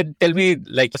 Mohit, then tell me,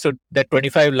 so that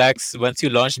 25 lakhs, once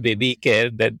you launched Baby Care,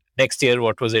 then next year,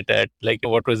 what was it at?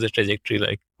 What was the trajectory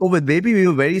like? Oh, with Baby, we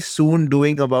were very soon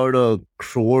doing about a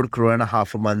crore and a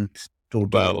half a month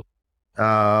total.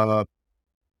 Wow.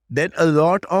 Then a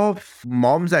lot of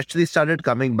moms actually started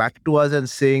coming back to us and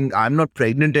saying, I'm not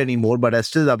pregnant anymore, but I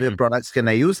still love your products. Can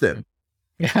I use them?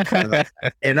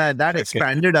 And that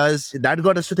expanded us. That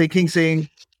got us to thinking, saying,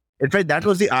 in fact, that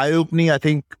was the eye-opening, I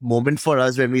think, moment for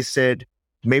us when we said,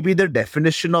 maybe the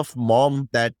definition of mom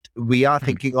that we are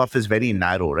thinking of is very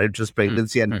narrow, right? Just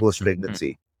pregnancy and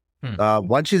post-pregnancy.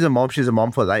 Once she's a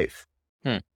mom for life.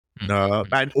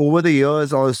 And over the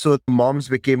years, also, moms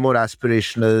became more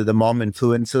aspirational. The mom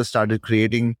influencers started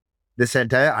creating this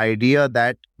entire idea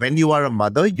that when you are a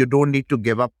mother, you don't need to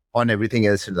give up on everything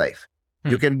else in life.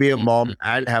 You can be a mom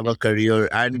and have a career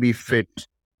and be fit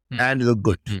and look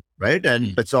good, right?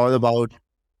 And it's all about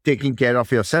taking care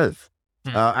of yourself.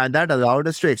 And that allowed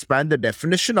us to expand the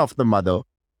definition of the mother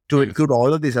to include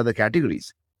all of these other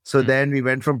categories. So then we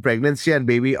went from pregnancy and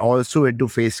baby also into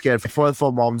face care.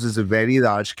 For moms is a very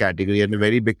large category and a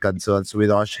very big concern. So we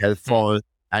launched Health Fall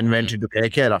and went into hair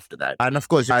care after that. And of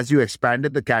course, as you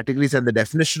expanded the categories and the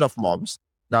definition of moms,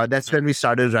 now that's when we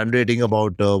started run rating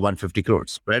about 150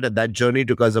 crores, right? And that journey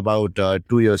took us about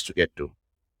 2 years to get to.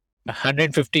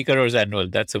 150 crores annual.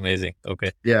 That's amazing. Okay.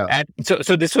 Yeah. And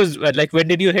so this was when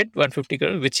did you hit 150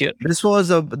 crores? Which year? This was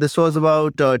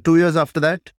about 2 years after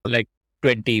that.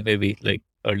 20 maybe,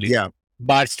 early. Yeah.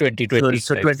 March 2020.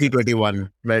 So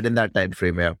 2021, right in that time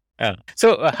frame. Yeah.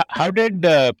 So how did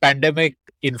the pandemic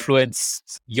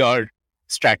influence your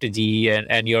strategy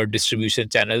and your distribution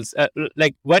channels?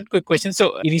 One quick question.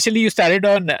 So initially you started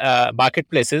on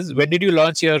marketplaces. When did you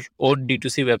launch your own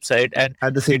D2C website? And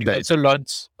at the same time. Also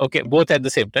launch, both at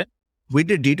the same time? We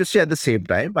did D2C at the same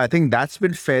time. I think that's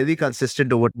been fairly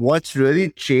consistent over what's really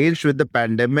changed with the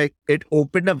pandemic. It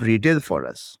opened up retail for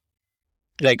us.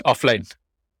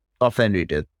 Offline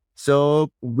retail.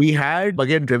 So we had,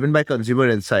 again, driven by consumer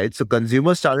insights. So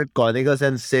consumers started calling us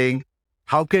and saying,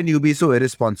 how can you be so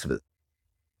irresponsible?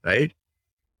 Right?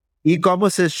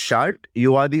 E-commerce is shut.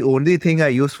 You are the only thing I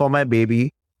use for my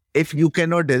baby. If you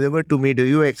cannot deliver to me, do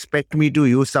you expect me to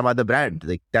use some other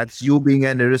brand? That's you being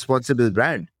an irresponsible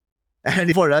brand.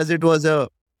 And for us, it was a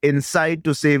insight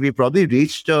to say we probably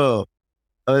reached a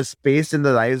space in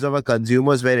the lives of our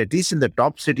consumers where at least in the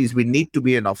top cities, we need to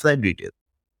be an offline retail.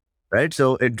 Right?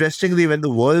 So interestingly, when the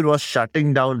world was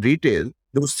shutting down retail,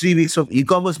 those 3 weeks of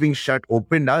e-commerce being shut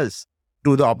opened us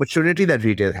to the opportunity that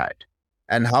retail had.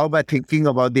 And how by thinking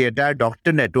about the entire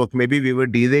doctor network, maybe we were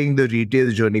delaying the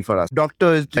retail journey for us.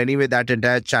 Doctors, anyway, that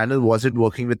entire channel wasn't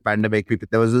working with pandemic people.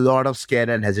 There was a lot of scare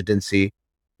and hesitancy.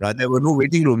 There were no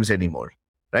waiting rooms anymore.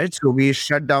 Right? So we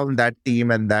shut down that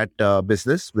team and that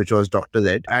business, which was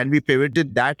doctor-led. And we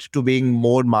pivoted that to being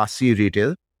more massy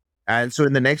retail. And so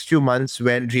in the next few months,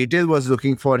 when retail was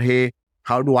looking for, hey,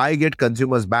 how do I get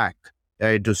consumers back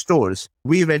into stores?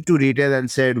 We went to retail and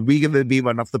said, we will be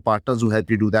one of the partners who help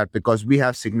you do that because we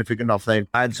have significant offline.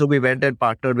 And so we went and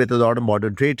partnered with a lot of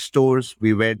modern trade stores.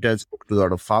 We went and spoke to a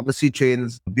lot of pharmacy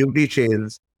chains, beauty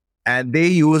chains, and they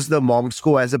use the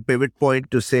Momsco as a pivot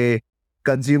point to say,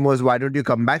 consumers, why don't you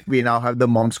come back? We now have the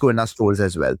Momsco in our stores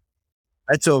as well.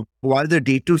 And so while the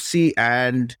D2C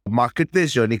and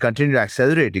marketplace journey continued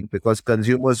accelerating because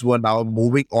consumers were now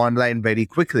moving online very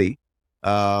quickly,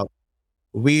 that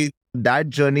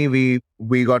journey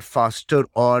we got faster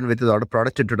on with a lot of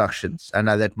product introductions. And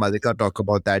I'll let Malika talk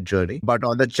about that journey. But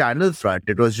on the channel front,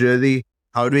 it was really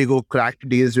how do we go crack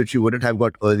deals which you wouldn't have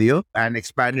got earlier and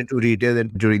expand into retail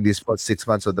during these first 6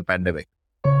 months of the pandemic.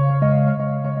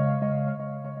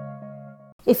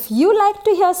 If you like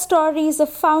to hear stories of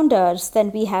founders,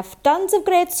 then we have tons of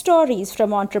great stories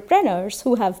from entrepreneurs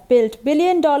who have built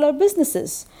billion-dollar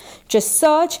businesses. Just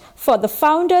search for the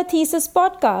Founder Thesis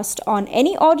podcast on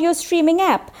any audio streaming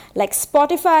app like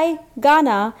Spotify,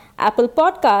 Gaana, Apple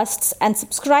Podcasts, and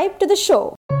subscribe to the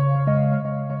show.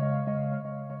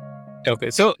 Okay,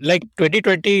 so like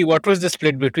 2020, what was the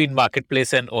split between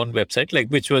marketplace and own website? Like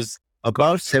which was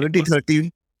about 70-30.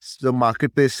 So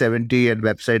marketplace 70 and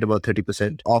website about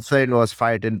 30%. Offline was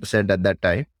 5-10% at that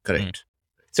time. Correct.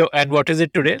 So, and what is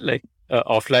it today? Like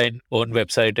offline, own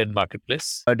website and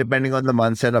marketplace? Depending on the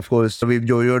months. And of course, we've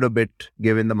yo-yoed a bit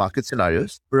given the market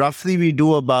scenarios. Roughly, we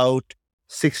do about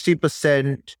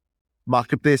 60%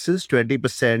 marketplaces,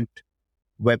 20%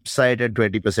 website and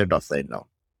 20% offline now.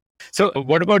 So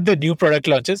what about the new product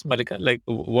launches, Malika? Like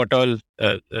what all,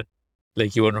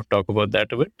 like you want to talk about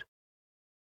that a bit?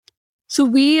 So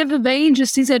we have a very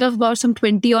interesting set of about some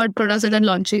 20 odd products that are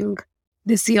launching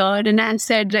this year. And as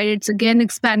said, right, it's again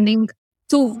expanding.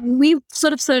 So we've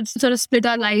sort of split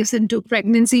our lives into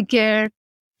pregnancy care,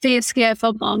 face care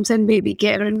for moms and baby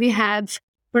care. And we have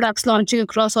products launching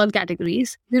across all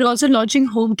categories. We're also launching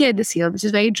home care this year, which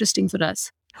is very interesting for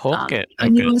us. Home care. A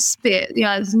new space,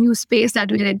 it's a new space that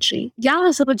we're entering.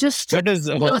 Yeah, so but just what does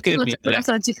home care mean?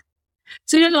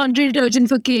 So you're laundry detergent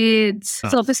for kids,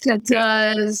 surface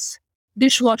cleansers,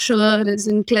 dishwashers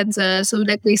and cleansers. So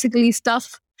like basically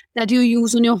stuff that you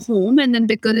use in your home, and then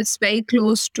because it's very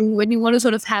close to when you want to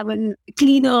sort of have a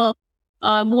cleaner,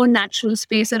 more natural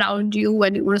space around you,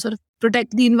 when you want to sort of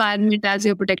protect the environment as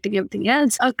you're protecting everything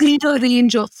else, a cleaner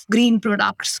range of green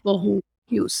products for home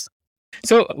use.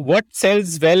 So what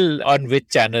sells well on which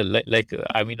channel? Like,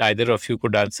 I mean, either of you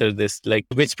could answer this. Like,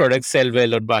 which products sell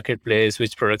well on marketplace?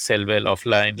 Which products sell well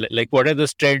offline? Like, what are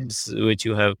those trends which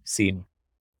you have seen?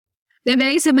 They're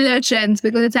very similar trends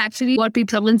because it's actually what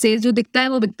someone says, जो दिखता है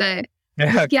वो बिकता है.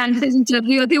 उसकी advertising चल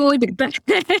रही होती है वो ही बिकता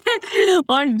है.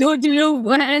 Or don't you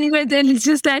know? Anyway, then it's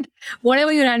just that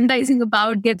whatever you're advertising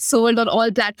about gets sold on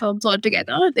all platforms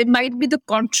altogether. It might be the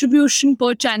contribution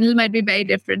per channel might be very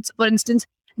different. So for instance,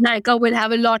 Nykaa will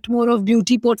have a lot more of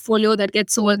beauty portfolio that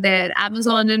gets sold there.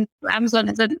 Amazon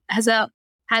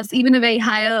has even a very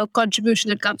higher contribution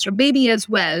that comes from baby as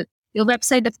well. Your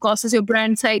website, of course, is your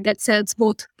brand site that sells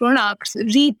both products.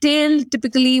 Retail,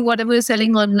 typically, whatever you're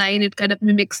selling online, it kind of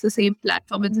mimics the same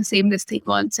platform and the same listing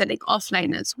on selling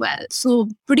offline as well. So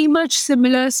pretty much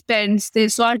similar spends.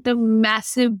 There's not a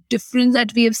massive difference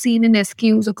that we have seen in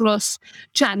SKUs across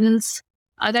channels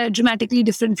that are dramatically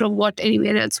different from what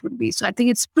anywhere else would be. So I think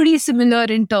it's pretty similar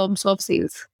in terms of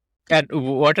sales. And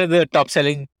what are the top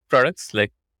selling products?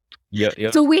 Like,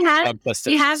 so we have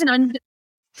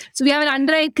an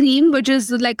under eye cream, which is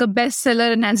like a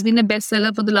bestseller and has been a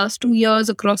bestseller for the last 2 years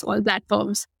across all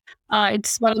platforms.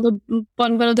 It's one of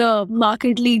the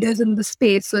market leaders in the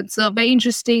space. So it's a very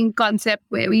interesting concept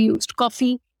where we used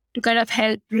coffee to kind of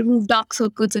help remove dark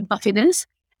circles and puffiness.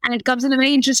 And it comes in a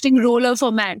very interesting roller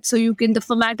format. So the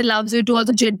format allows you to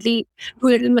also gently do a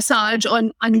little massage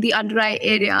on the under eye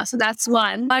area. So that's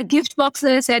one. Our gift box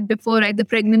that I said before, right? The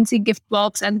pregnancy gift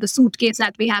box and the suitcase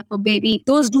that we have for baby,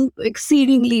 those do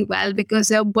exceedingly well because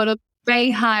they've got a very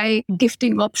high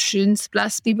gifting options.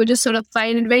 Plus people just sort of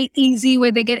find it very easy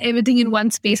where they get everything in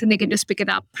one space and they can just pick it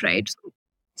up, right?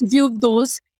 So a few of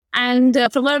those. And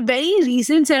from our very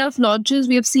recent set of launches,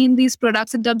 we have seen these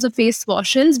products in terms of face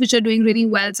washes, which are doing really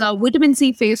well. So our vitamin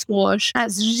C face wash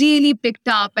has really picked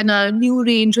up, and our new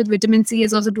range with vitamin C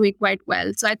is also doing quite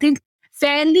well. So I think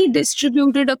fairly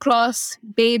distributed across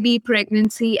baby,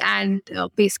 pregnancy, and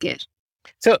face care.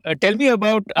 So tell me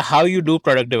about how you do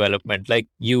product development. Like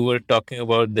you were talking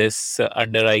about this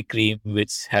under eye cream,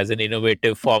 which has an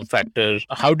innovative form factor.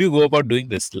 How do you go about doing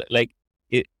this? Like,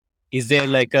 is there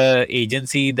like a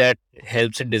agency that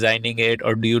helps in designing it,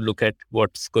 or do you look at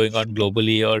what's going on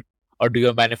globally, or or do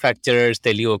your manufacturers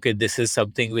tell you, okay, this is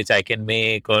something which I can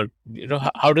make, or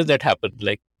how does that happen,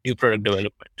 like new product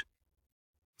development?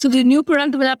 So the new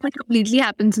product development completely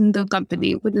happens in the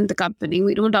company, within the company.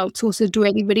 We don't outsource it to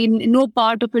anybody. No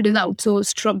part of it is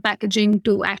outsourced, from packaging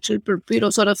to actual,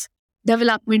 sort of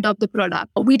development of the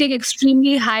product. We take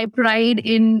extremely high pride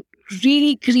in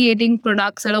really creating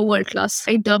products that are world-class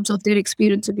in terms of their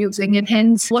experience of using. And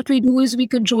hence, what we do is we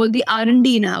control the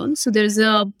R&D now. So there's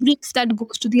a brief that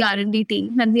goes to the R&D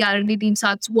team, and the R&D team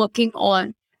starts working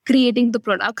on creating the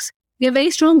products. We have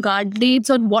very strong guardrails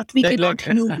on what we cannot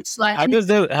use. So how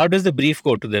does the brief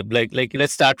go to them? Like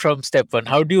let's start from step one.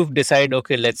 How do you decide,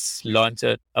 okay, let's launch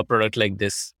a product like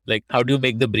this? Like, how do you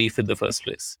make the brief in the first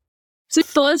place? So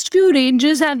first few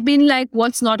ranges have been like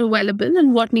what's not available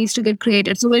and what needs to get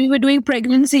created. So when we were doing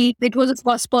pregnancy, it was of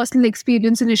course personal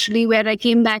experience initially, where I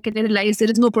came back and I realized there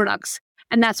is no products,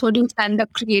 and that's what you end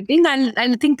up creating. And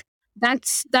I think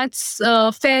that's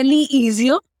fairly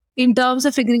easier in terms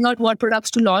of figuring out what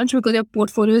products to launch, because your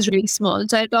portfolio is really small.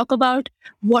 So I talk about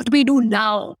what we do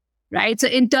now, right? So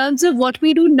in terms of what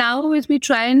we do now is we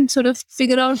try and sort of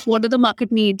figure out what are the market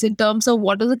needs in terms of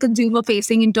what are the consumer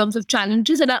facing in terms of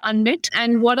challenges that are unmet,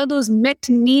 and what are those met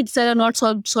needs that are not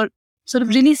sort of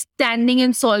really standing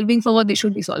and solving for what they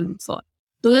should be solving for.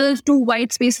 Those are the two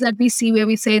white spaces that we see, where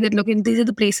we say that, look, these are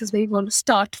the places where you want to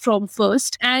start from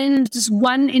first. And just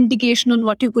one indication on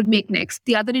what you could make next.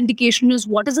 The other indication is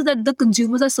what is it that the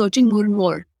consumers are searching more and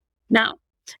more now,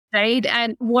 right?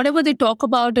 And whatever they talk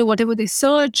about or whatever they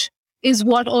search is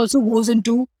what also goes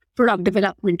into product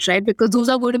development, right? Because those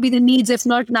are going to be the needs, if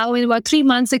not now, in about 3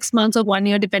 months, 6 months, or 1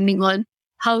 year, depending on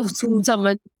how soon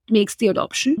someone makes the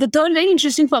adoption. The third very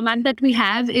interesting format that we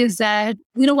have is that,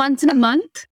 once in a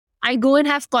month, I go and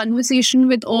have conversation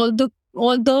with all the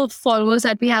followers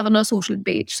that we have on our social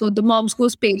page. So the Moms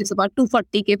Goes page is about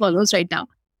 240K followers right now.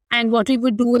 And what we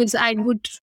would do is I would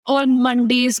on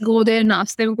Mondays go there and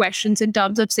ask them questions in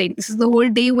terms of saying, this is the whole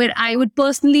day where I would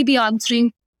personally be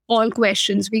answering all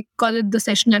questions. We call it the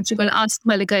session actually called Ask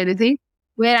Mallika Anything.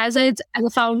 Whereas as a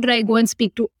founder, I go and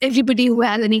speak to everybody who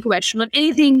has any question on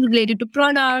anything related to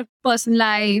product, personal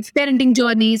life, parenting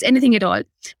journeys, anything at all.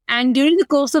 And during the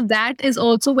course of that is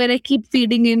also where I keep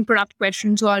feeding in product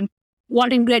questions on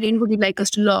what ingredient would you like us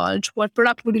to launch? What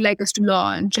product would you like us to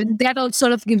launch? And that also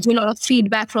sort of gives you a lot of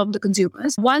feedback from the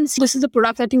consumers. Once this is the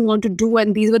product that you want to do,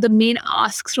 and these were the main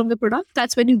asks from the product,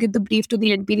 that's when you give the brief to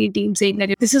the NPD team saying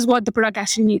that this is what the product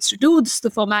actually needs to do. This is the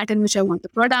format in which I want the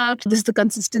product. This is the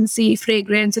consistency,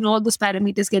 fragrance, and all those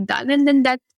parameters get done. And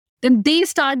then they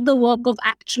start the work of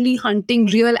actually hunting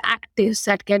real actives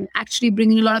that can actually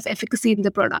bring in a lot of efficacy in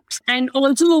the products. And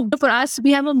also for us,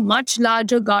 we have a much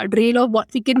larger guardrail of what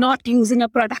we cannot use in a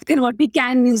product and what we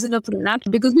can use in a product,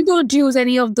 because we don't use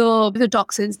any of the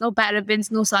toxins, no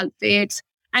parabens, no sulfates,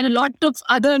 and a lot of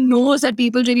other no's that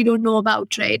people really don't know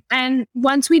about, right? And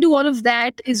once we do all of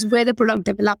that is where the product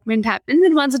development happens.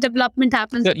 And once the development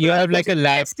happens... So you have like a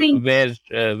lab where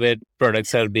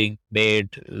products are being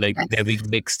made, like they're being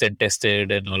mixed and tested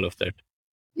and all of that.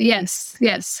 Yes.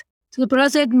 So the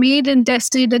products get made and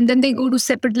tested, and then they go to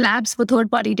separate labs for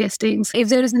third-party testings. If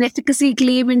there is an efficacy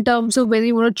claim in terms of whether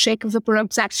you want to check if the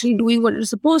product's actually doing what it's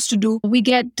supposed to do, we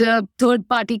get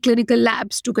third-party clinical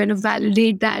labs to kind of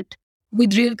validate that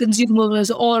with real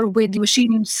consumers or with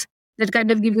machines that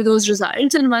kind of give you those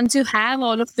results. And once you have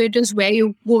all of it is where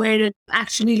you go ahead and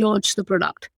actually launch the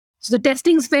product. So the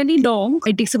testing is fairly long.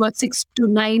 It takes about 6 to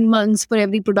 9 months for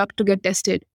every product to get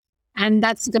tested. And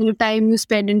that's the kind of time you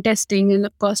spend in testing and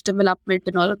of course development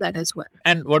and all of that as well.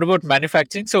 And what about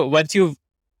manufacturing? So once you've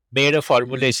made a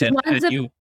formulation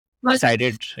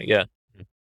decided,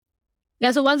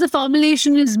 so once the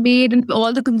formulation is made and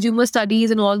all the consumer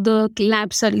studies and all the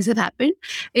lab studies have happened,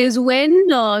 is when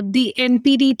the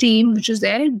NPD team, which is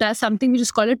there, does something which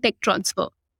is called a tech transfer.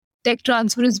 Tech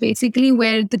transfer is basically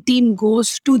where the team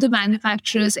goes to the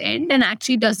manufacturer's end and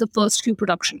actually does the first few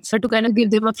productions. So to kind of give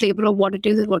them a flavor of what it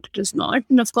is and what it is not.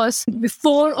 And of course,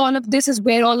 before all of this is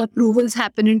where all approvals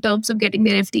happen in terms of getting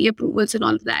their FDA approvals and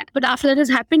all of that. But after that has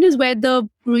happened is where the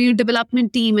real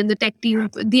development team and the tech team,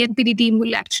 the NPD team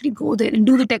will actually go there and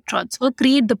do the tech transfer,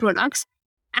 create the products,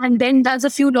 and then does a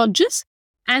few launches.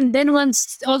 And then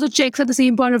once also checks at the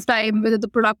same point of time whether the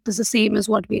product is the same as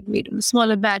what we had made in a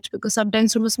smaller batch, because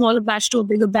sometimes from a smaller batch to a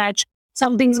bigger batch,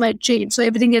 some things might change. So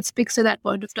everything gets fixed at that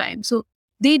point of time. So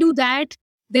they do that.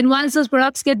 Then once those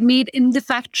products get made in the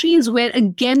factory is where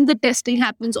again the testing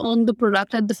happens on the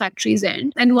product at the factory's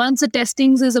end. And once the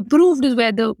testing is approved is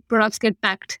where the products get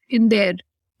packed in their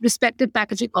respective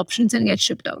packaging options and get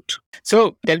shipped out.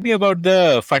 So tell me about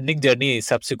the funding journey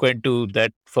subsequent to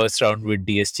that first round with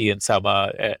DSG and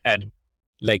Sama and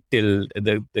like till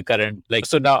the current, like,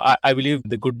 so now I believe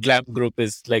the Good Glam Group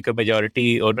is like a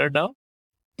majority owner now.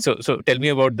 So tell me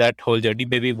about that whole journey.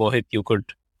 Maybe Mohit, you could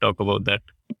talk about that.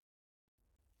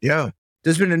 Yeah,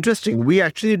 it's been interesting. We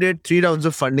actually did 3 rounds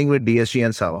of funding with DSG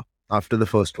and Sama after the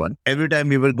first one. Every time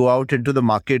we would go out into the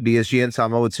market, DSG and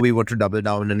Sama would say we want to double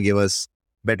down and give us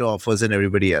better offers than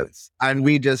everybody else. And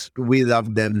we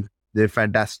love them. They're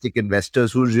fantastic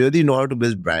investors who really know how to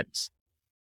build brands.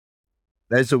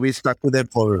 Right? So we stuck with them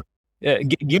for...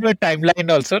 Give a timeline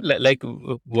also.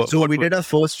 So we did our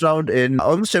first round in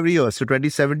almost every year. So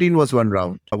 2017 was one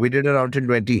round. We did a round in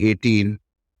 2018.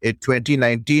 In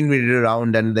 2019, we did a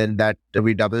round, and then that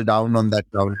we doubled down on that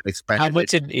round and expanded. How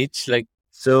much in each?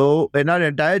 So in our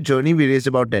entire journey, we raised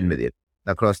about 10 million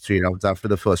across 3 rounds after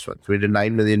the first one. So we did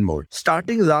 9 million more.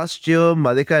 Starting last year,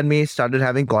 Madhika and me started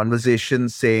having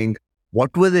conversations saying,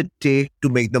 what will it take to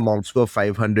make the Momsco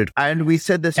 500? And we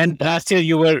said this. And last year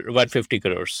you were 150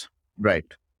 crores. Right.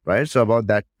 So about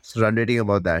that, run rating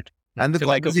about that. And the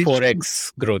like a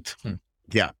 4x growth.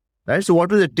 Yeah. Right. So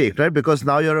what will it take, right? Because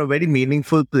now you're a very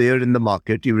meaningful player in the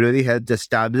market. You really helped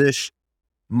establish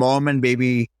mom and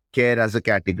baby care as a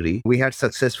category. We had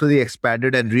successfully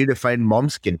expanded and redefined mom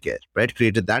skincare, right?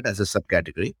 Created that as a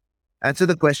subcategory. And so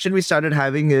the question we started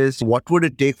having is, what would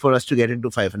it take for us to get into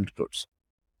 500 crores?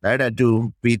 Right? And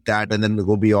to beat that and then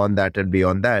go beyond that and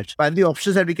beyond that. And the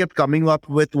options that we kept coming up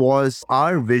with was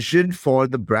our vision for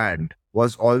the brand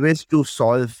was always to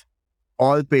solve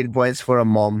all pain points for a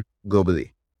mom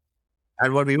globally.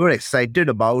 And what we were excited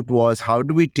about was how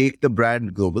do we take the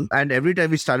brand global? And every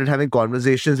time we started having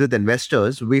conversations with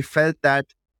investors, we felt that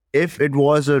if it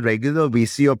was a regular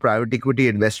VC or private equity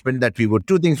investment, that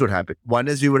two things would happen. One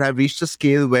is we would have reached a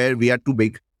scale where we are too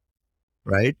big,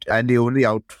 right? And the only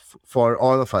out for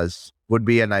all of us would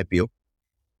be an IPO.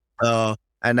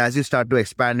 And as you start to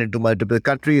expand into multiple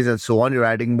countries and so on, you're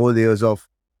adding more layers of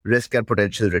risk and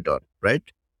potential return, right?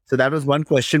 So that was one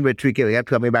question which we kept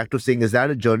coming back to saying, is that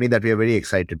a journey that we are very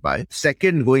excited by?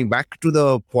 Second, going back to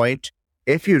the point,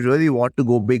 if you really want to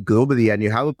go big globally and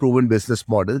you have a proven business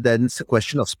model, then it's a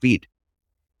question of speed,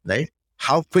 right?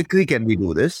 How quickly can we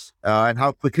do this? And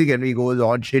how quickly can we go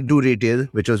launch into retail,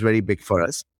 which was very big for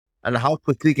us? And how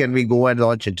quickly can we go and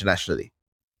launch internationally?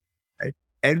 Right?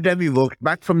 Every time we worked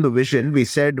back from the vision, we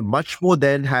said much more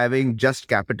than having just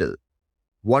capital.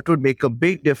 What would make a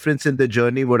big difference in the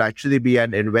journey would actually be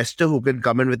an investor who can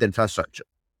come in with infrastructure,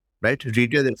 right?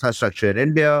 Retail infrastructure in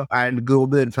India and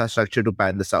global infrastructure to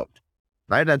pan this out,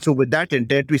 right? And so with that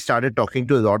intent, we started talking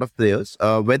to a lot of players.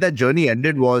 Where that journey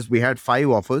ended was we had 5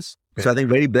 offers. Okay. So I think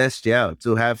very blessed,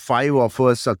 to have 5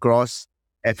 offers across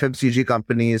FMCG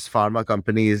companies, pharma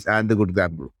companies, and the Good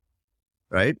Glam Group,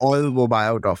 right? All were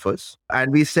buyout offers.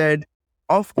 And we said,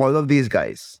 of all of these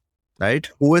guys, right,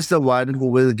 who is the one who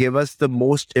will give us the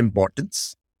most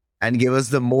importance and give us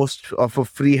the most of a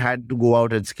free hand to go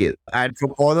out and scale? And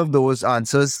from all of those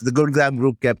answers, the Good Glam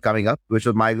Group kept coming up, which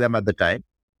was MyGlam at the time.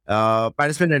 And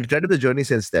it's been an incredible journey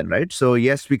since then, right? So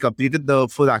yes, we completed the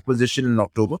full acquisition in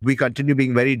October. We continue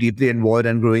being very deeply involved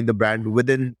and growing the brand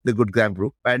within the Good Glam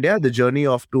Group. And the journey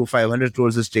of to 500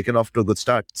 crores is taken off to a good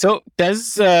start. So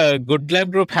does Good Glam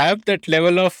Group have that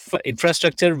level of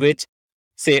infrastructure which,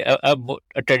 say,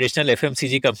 a traditional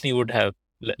FMCG company would have?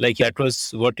 Like that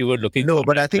was what you were looking for? No,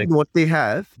 but I think what they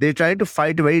have, they're trying to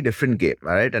fight a very different game,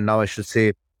 right? And now I should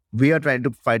say, we are trying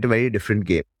to fight a very different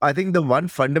game. I think the one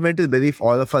fundamental belief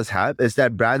all of us have is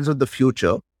that brands of the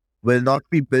future will not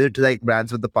be built like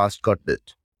brands of the past got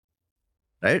built,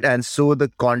 right? And so the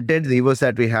content levers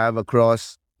that we have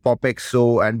across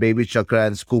PopXO and Baby Chakra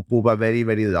and Scoop Poop are very,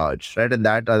 very large, right? And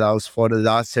that allows for a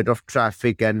large set of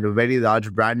traffic and very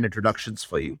large brand introductions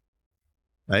for you,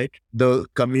 right? The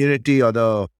community or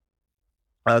the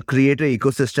creator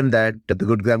ecosystem that the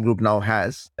Good Glam Group now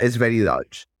has is very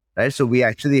large. Right. So we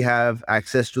actually have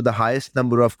access to the highest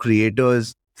number of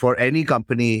creators for any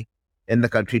company in the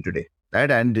country today. Right.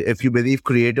 And if you believe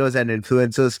creators and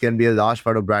influencers can be a large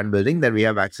part of brand building, then we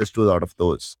have access to a lot of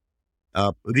those.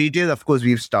 Retail, of course,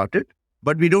 we've started,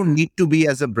 but we don't need to be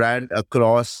as a brand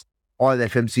across all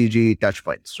FMCG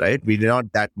touchpoints, right? We're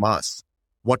not that mass.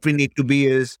 What we need to be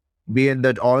is be in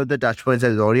that all the touchpoints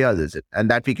as L'Oreal is it, and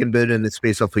that we can build in the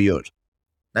space of a year.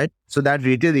 Right. So that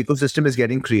retail ecosystem is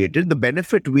getting created. The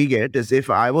benefit we get is if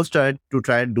I was trying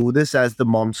to do this as the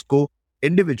Momsco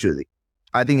individually,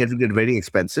 I think it will get very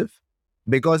expensive.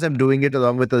 Because I'm doing it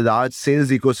along with a large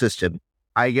sales ecosystem,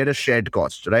 I get a shared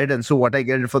cost, right? And so what I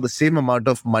get for the same amount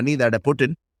of money that I put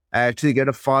in, I actually get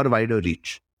a far wider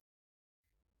reach.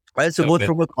 Right? So both Okay.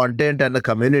 from a content and a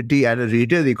community and a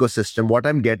retail ecosystem, what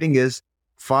I'm getting is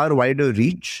far wider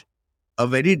reach, a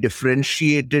very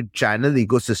differentiated channel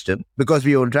ecosystem because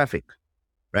we own traffic,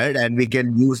 right? And we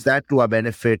can use that to our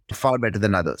benefit far better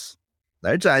than others.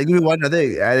 Right. So I'll give you one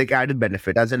other added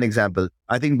benefit as an example.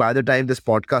 I think by the time this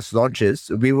podcast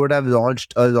launches, we would have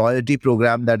launched a loyalty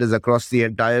program that is across the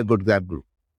entire Good Grab group.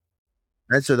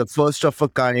 Right. So the first of a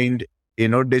kind,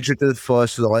 digital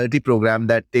first loyalty program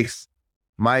that takes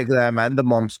MyGram and the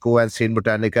Momsco and Saint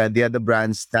Botanica and the other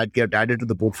brands that get added to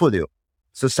the portfolio.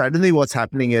 So suddenly what's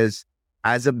happening is,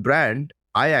 as a brand,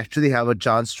 I actually have a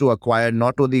chance to acquire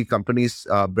not only company's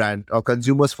brand or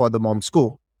consumers for the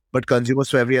Momsco, but consumers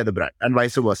for every other brand and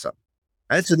vice versa.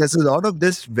 And so there's a lot of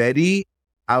this very,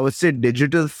 I would say,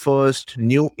 digital first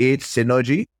new age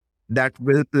synergy that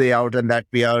will play out and that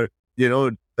we are,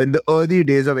 in the early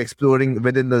days of exploring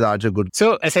within the larger good.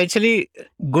 So essentially,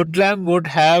 GoodGlam would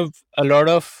have a lot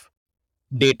of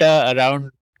data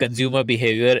around consumer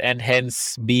behavior and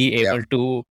hence be able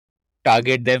to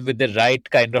target them with the right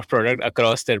kind of product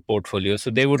across their portfolio. So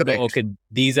they would know, Correct. okay,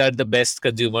 these are the best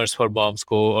consumers for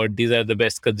Momsco, or these are the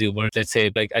best consumers. Let's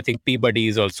say, like, I think Peabody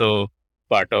is also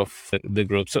part of the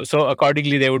group. So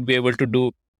accordingly, they would be able to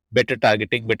do better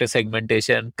targeting, better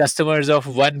segmentation. Customers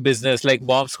of one business, like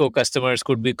Momsco customers,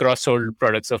 could be cross-sold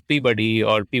products of Peabody,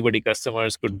 or Peabody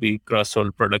customers could be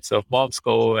cross-sold products of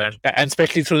Momsco. And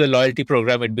especially through the loyalty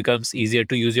program, it becomes easier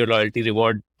to use your loyalty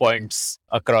reward points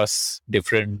across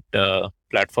different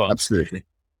platforms. Absolutely.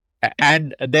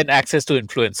 And then access to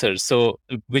influencers, so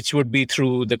which would be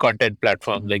through the content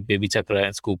platform like Baby Chakra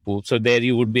and Scoopoo. So there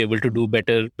you would be able to do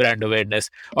better brand awareness,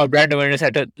 or brand awareness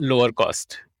at a lower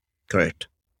cost. Correct.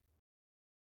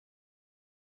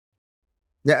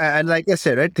 Yeah, and like I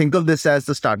said, right, think of this as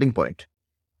the starting point,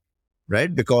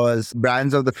 right? Because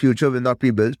brands of the future will not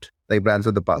be built like brands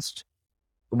of the past.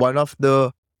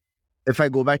 If I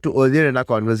go back to earlier in our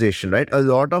conversation, right, a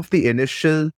lot of the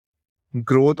initial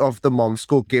growth of the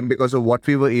Momsco came because of what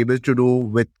we were able to do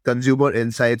with consumer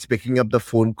insights, picking up the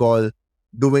phone call,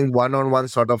 doing one-on-one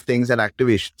sort of things and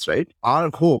activations, right? Our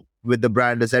hope with the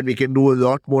brand is that we can do a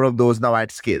lot more of those now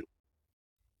at scale.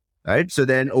 Right. So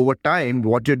then over time,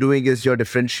 what you're doing is you're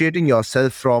differentiating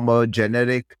yourself from a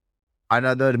generic,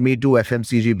 another Me Too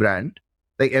FMCG brand.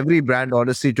 Like every brand,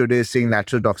 honestly, today is saying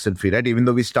natural toxin free, right? Even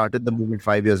though we started the movement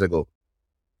 5 years ago,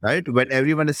 right? When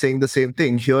everyone is saying the same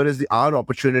thing, here is our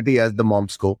opportunity as the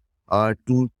Momsco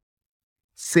to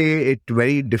say it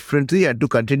very differently and to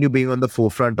continue being on the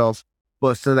forefront of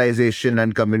personalization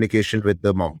and communication with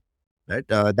the mom, right?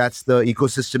 That's the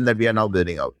ecosystem that we are now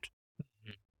building out.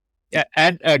 Yeah,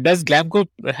 and does Glamco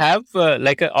have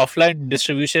like an offline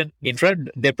distribution infra?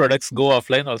 Their products go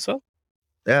offline also?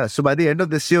 Yeah. So by the end of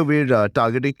this year, we're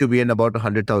targeting to be in about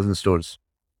 100,000 stores.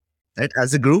 Right?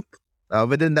 As a group,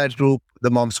 within that group, the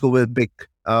Momsco will pick,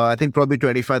 I think probably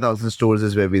 25,000 stores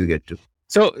is where we'll get to.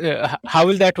 So how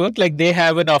will that work? Like they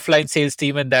have an offline sales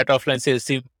team, and that offline sales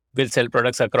team will sell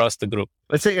products across the group.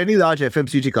 Let's say any large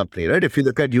FMCG company, right? If you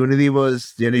look at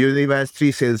Unilever's, Unilever has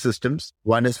 3 sales systems.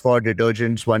 One is for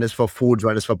detergents, one is for foods,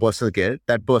 one is for personal care.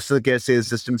 That personal care sales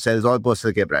system sells all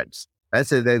personal care brands. Right?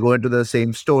 So they go into the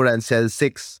same store and sell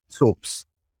 6 soaps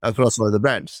across all the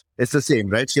brands. It's the same,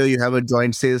 right? Here you have a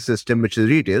joint sales system, which is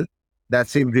retail. That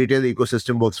same retail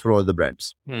ecosystem works for all the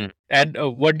brands. And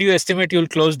what do you estimate you'll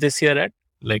close this year at,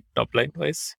 like top line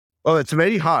wise? Oh, it's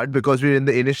very hard because we're in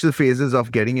the initial phases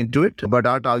of getting into it, but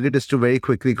our target is to very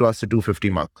quickly cross the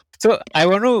 250 mark. So I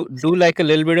want to do like a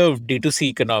little bit of D2C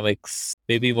economics.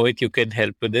 Maybe Mohit, you can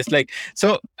help with this. Like,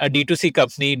 so a D2C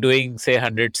company doing say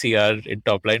 100 CR in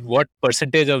top line, what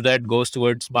percentage of that goes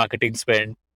towards marketing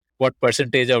spend? What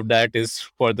percentage of that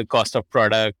is for the cost of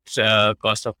product,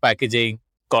 cost of packaging,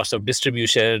 cost of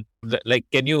distribution? Like,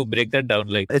 can you break that down?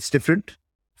 Like, it's different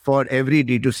for every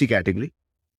D2C category.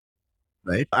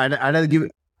 Right. And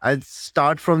I'll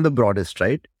start from the broadest,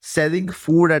 right? Selling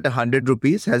food at 100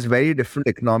 rupees has very different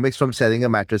economics from selling a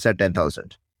mattress at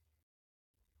 10,000.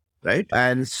 Right.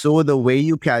 And so the way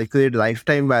you calculate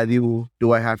lifetime value,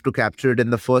 do I have to capture it in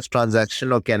the first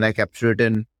transaction or can I capture it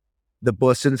in the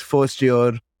person's first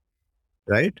year?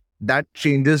 Right. That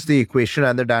changes the equation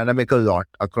and the dynamic a lot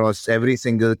across every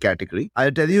single category.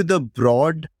 I'll tell you the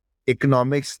broad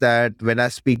economics that when I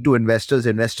speak to investors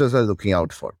are looking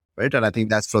out for. Right. And I think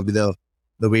that's probably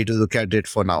the way to look at it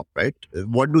for now. Right.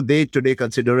 What do they today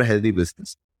consider a healthy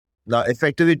business? Now,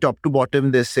 effectively, top to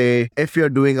bottom, they say if you're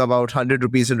doing about 100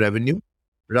 rupees in revenue,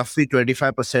 roughly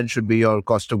 25% should be your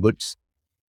cost of goods.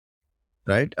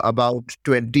 Right. About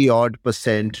 20 odd % to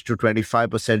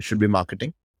 25% should be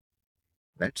marketing.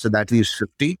 Right. So that leaves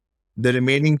 50. The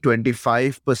remaining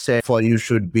 25% for you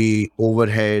should be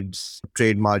overheads,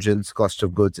 trade margins, cost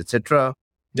of goods, etc.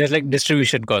 There's like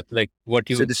distribution cost, like what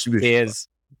So you distribution pay cost. as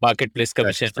marketplace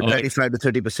commission. So or 25 to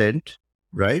 30%,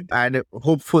 right? And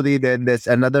hopefully then there's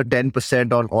another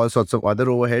 10% on all sorts of other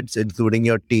overheads, including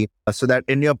your team, so that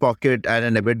in your pocket at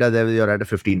an EBITDA level, you're at a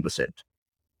 15%,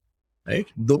 right?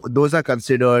 Those are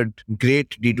considered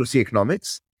great D2C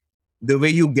economics. The way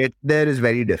you get there is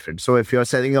very different. So if you're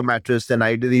selling a mattress, then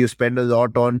ideally you spend a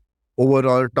lot on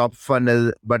overall top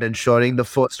funnel, but ensuring the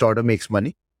first order makes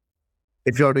money.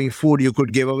 If you're doing food, you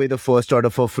could give away the first order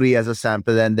for free as a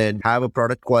sample and then have a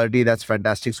product quality that's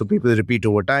fantastic so people repeat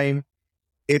over time.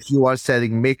 If you are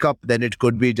selling makeup, then it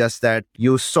could be just that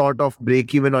you sort of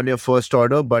break even on your first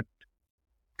order, but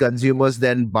consumers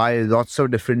then buy lots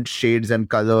of different shades and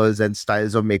colors and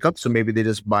styles of makeup. So maybe they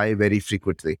just buy very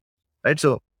frequently, right?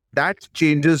 So that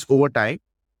changes over time.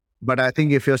 But I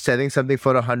think if you're selling something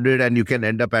for 100 and you can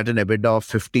end up at an EBITDA of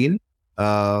 15,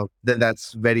 then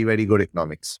that's very, very good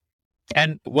economics.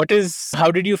 And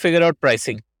how did you figure out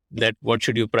pricing? That what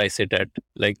should you price it at?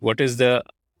 Like, what is the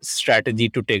strategy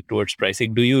to take towards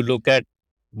pricing? Do you look at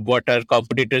what are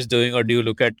competitors doing, or do you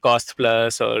look at cost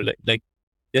plus, or like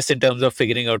just in terms of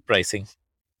figuring out pricing?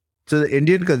 So the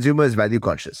Indian consumer is value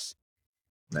conscious,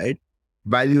 right?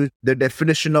 The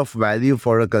definition of value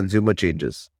for a consumer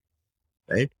changes,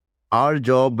 right? Our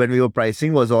job when we were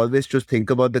pricing was always to think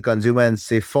about the consumer and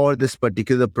say, for this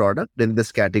particular product in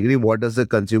this category, what does the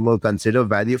consumer consider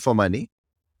value for money?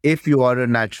 If you are a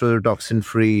natural,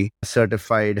 toxin-free,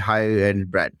 certified,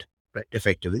 high-end brand, right,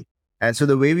 effectively. And so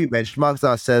the way we benchmarked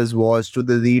ourselves was to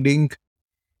the leading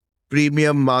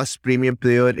premium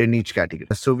player in each category.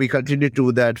 So we continue to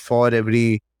do that for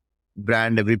every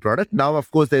brand, every product. Now,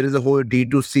 of course, there is a whole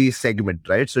D2C segment,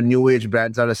 right? So new age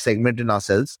brands are a segment in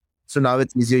ourselves. So now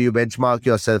it's easier, you benchmark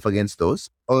yourself against those.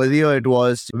 Earlier it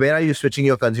was, where are you switching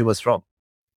your consumers from?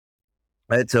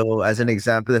 Right. So as an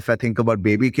example, if I think about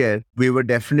baby care, we were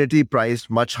definitely priced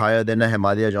much higher than a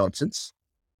Himalaya Johnson's,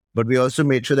 but we also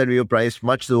made sure that we were priced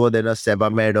much lower than a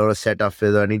Sebamed or a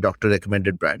Cetaphil or any doctor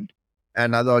recommended brand.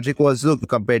 And our logic was, look,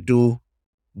 compared to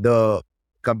the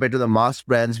mass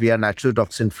brands, we are natural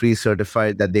toxin free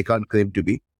certified that they can't claim to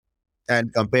be.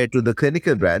 And compared to the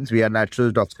clinical brands, we are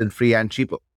natural toxin free and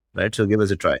cheaper. Right. So give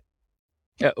us a try.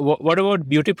 What about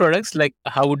beauty products? Like,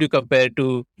 how would you compare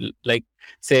to, like,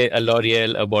 say, a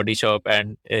L'Oreal, a Body Shop,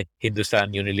 and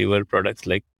Hindustan Unilever products?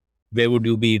 Like, where would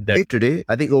you be in that? Today,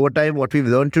 I think over time, what we've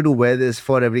learned to do well is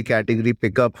for every category,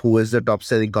 pick up who is the top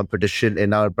selling competition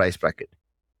in our price bracket.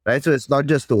 Right. So it's not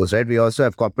just those, right? We also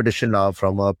have competition now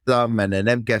from a Plum and an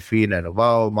M Caffeine and a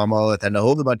Wow, Mamaearth and a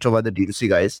whole bunch of other D2C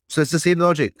guys. So it's the same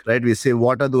logic, right? We say,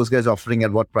 what are those guys offering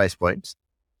at what price points?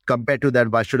 Compared to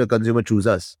that, why should a consumer choose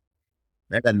us?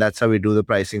 Right? And that's how we do the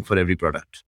pricing for every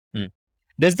product.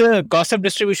 Does the cost of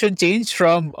distribution change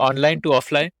from online to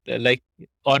offline? Like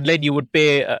online, you would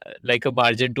pay like a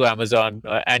margin to Amazon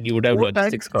and you would have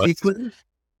logistics costs. Equal.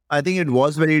 I think it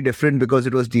was very different because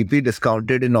it was deeply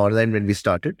discounted in online when we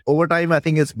started. Over time, I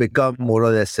think it's become more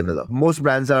or less similar. Most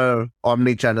brands are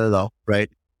omni-channel now, right?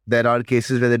 There are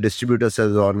cases where the distributor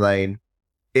sells online.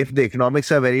 If the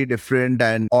economics are very different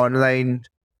and online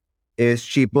is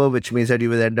cheaper, which means that you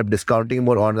will end up discounting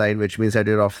more online, which means that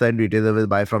your offline retailer will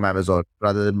buy from Amazon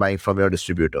rather than buying from your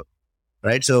distributor,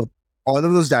 right? So all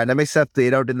of those dynamics have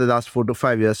played out in the last 4 to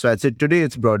 5 years. So I'd say today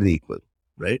it's broadly equal,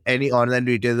 right? Any online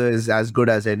retailer is as good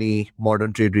as any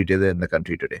modern trade retailer in the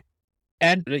country today.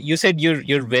 And you said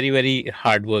you're very, very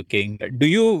hardworking.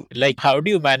 How do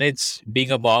you manage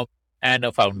being a mom and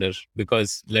a founder?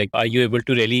 Because like, are you able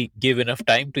to really give enough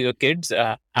time to your kids?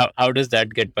 How does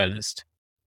that get balanced?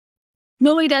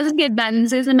 No, it doesn't get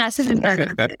balanced. There's a massive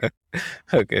imbalance.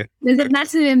 Okay. There's a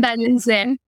massive imbalance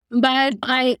there. But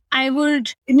I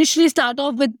would initially start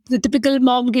off with the typical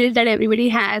mom guilt that everybody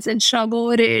has and shrug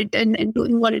over it and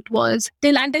doing what it was.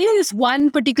 I'll tell you this one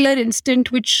particular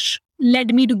instant which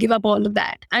led me to give up all of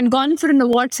that. And gone for an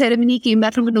award ceremony, came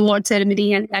back from an award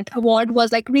ceremony, and that award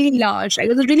was like really large. It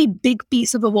was a really big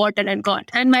piece of award that I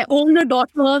got. And my older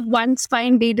daughter, once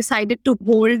fine day, decided to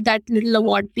hold that little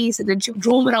award piece and then she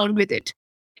drove around with it.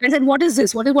 And I said, what is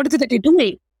this? What is it that you're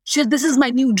doing? She said, this is my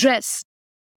new dress.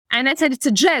 And I said, it's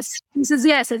a dress. He says,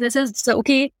 yes. And I said,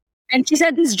 okay. And she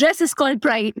said, this dress is called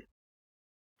Pride.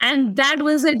 And that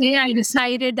was the day I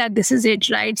decided that this is it,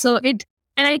 right?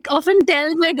 And I often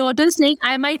tell my daughters, like,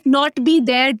 I might not be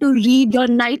there to read your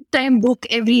nighttime book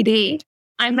every day.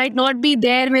 I might not be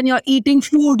there when you're eating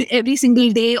food every single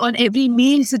day, on every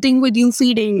meal sitting with you,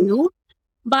 feeding you.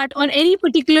 But on any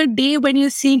particular day when you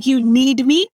think you need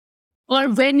me, or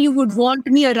when you would want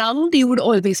me around, you would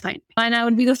always find me. And I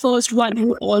would be the first one who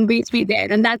would always be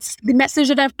there. And that's the message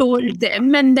that I've told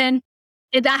them. And then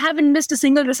I haven't missed a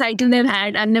single recital they've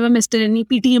had. I've never missed any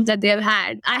PTMs that they've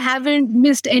had. I haven't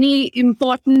missed any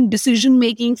important decision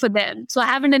making for them. So I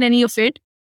haven't done any of it.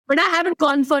 But I haven't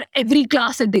gone for every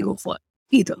class that they go for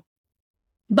either.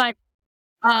 But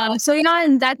so yeah,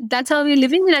 and that's how we're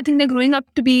living. And I think they're growing up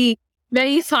to be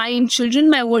very fine children.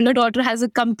 My older daughter has a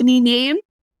company name,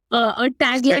 a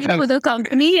tagline for the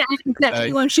company, and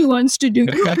exactly what she wants to do.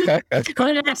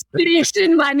 Her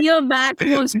aspiration 1 year back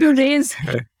was to raise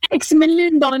 $X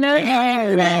million to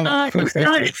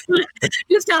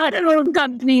start her own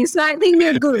company. So I think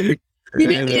we're good. We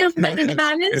didn't give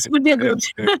balance, but we're good.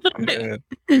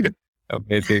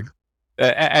 Amazing.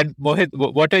 And Mohit,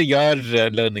 what are your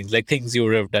learnings, like things you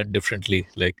would have done differently?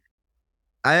 Like,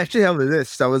 I actually have a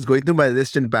list. I was going through my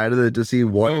list in parallel to see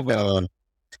what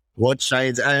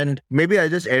shines. And maybe I'll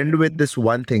just end with this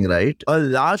one thing, right? A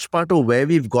large part of where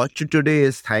we've got to today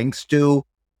is thanks to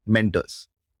mentors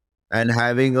and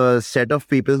having a set of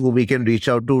people who we can reach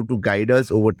out to guide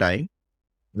us over time.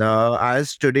 Now,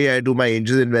 as today I do my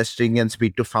angel investing and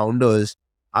speak to founders,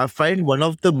 I find one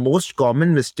of the most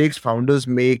common mistakes founders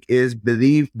make is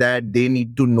believe that they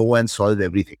need to know and solve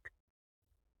everything.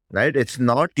 Right? It's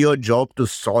not your job to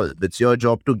solve. It's your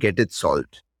job to get it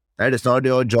solved. Right? It's not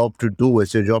your job to do.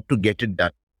 It's your job to get it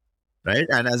done. Right?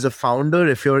 And as a founder,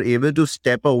 if you're able to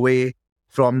step away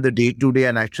from the day-to-day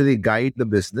and actually guide the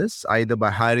business, either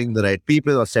by hiring the right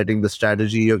people or setting the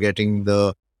strategy or getting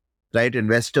the right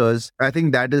investors, I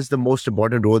think that is the most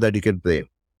important role that you can play.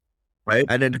 Right?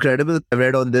 An incredible I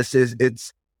read on this is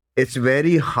it's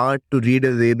very hard to read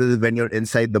a label when you're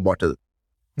inside the bottle.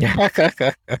 Right?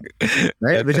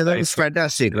 Which I think is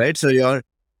fantastic, right? So you're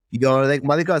like,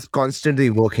 Malika is constantly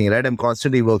working, right? I'm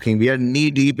constantly working. We are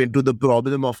knee deep into the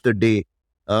problem of the day.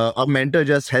 A mentor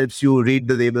just helps you read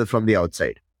the label from the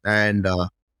outside. And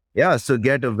so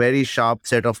get a very sharp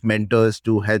set of mentors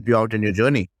to help you out in your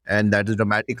journey. And that will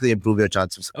dramatically improve your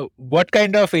chances. What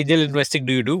kind of angel investing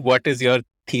do you do? What is your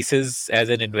thesis as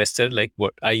an investor? Like,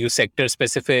 what are you sector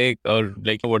specific, or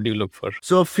like what do you look for?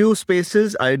 So a few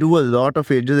spaces. I do a lot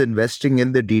of angel investing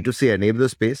in the D2C enabler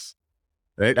space,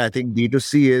 right? I think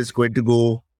D2C is going to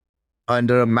go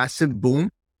under a massive boom,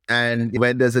 and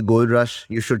when there's a gold rush,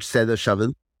 you should sell a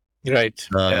shovel. Right.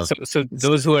 So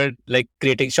those who are like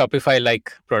creating Shopify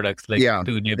like products, like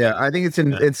to enable. Yeah, I think it's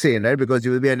insane, right? Because you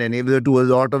will be an enabler to a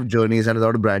lot of journeys and a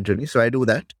lot of brand journeys. So I do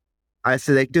that. I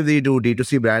selectively do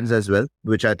D2C brands as well,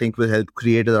 which I think will help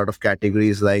create a lot of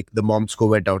categories like the moms go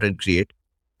went out and create.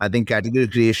 I think category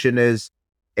creation is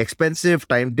expensive,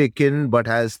 time taken, but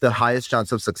has the highest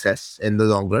chance of success in the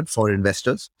long run for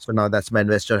investors. So now that's my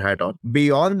investor hat on.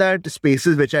 Beyond that,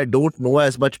 spaces which I don't know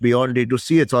as much beyond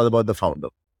D2C, it's all about the founder.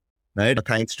 Right?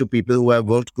 Thanks to people who I've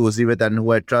worked closely with and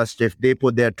who I trust. If they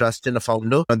put their trust in a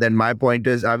founder, then my point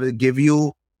is I will give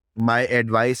you my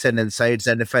advice and insights.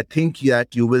 And if I think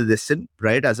that you will listen,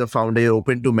 right, as a founder, you're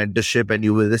open to mentorship and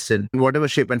you will listen in whatever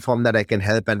shape and form that I can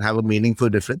help and have a meaningful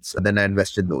difference, then I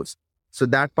invest in those. So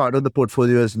that part of the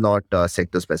portfolio is not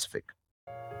sector specific.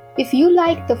 If you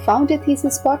like the Founder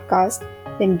Thesis podcast,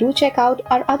 then do check out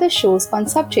our other shows on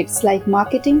subjects like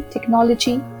marketing,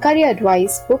 technology, career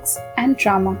advice, books, and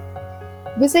drama.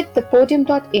 Visit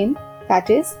thepodium.in, that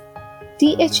is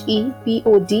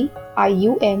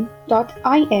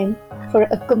thepodium.in for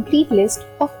a complete list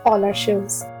of all our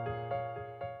shows.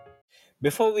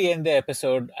 Before we end the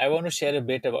episode, I want to share a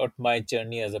bit about my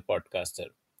journey as a podcaster.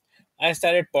 I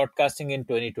started podcasting in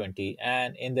 2020,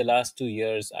 and in the last 2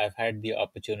 years, I've had the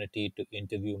opportunity to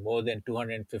interview more than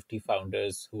 250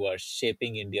 founders who are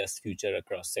shaping India's future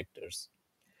across sectors.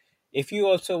 If you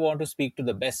also want to speak to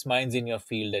the best minds in your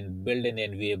field and build an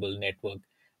enviable network,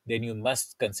 then you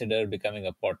must consider becoming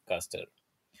a podcaster.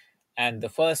 And the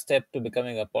first step to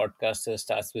becoming a podcaster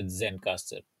starts with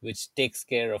Zencastr, which takes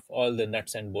care of all the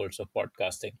nuts and bolts of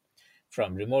podcasting,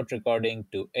 from remote recording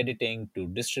to editing to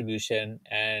distribution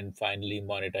and finally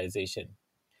monetization.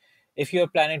 If you are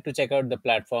planning to check out the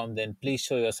platform, then please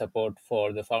show your support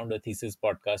for the Founder Thesis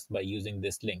podcast by using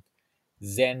this link,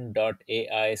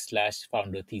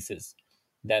 zen.ai/founder thesis.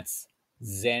 That's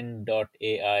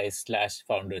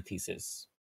zen.ai/founder thesis.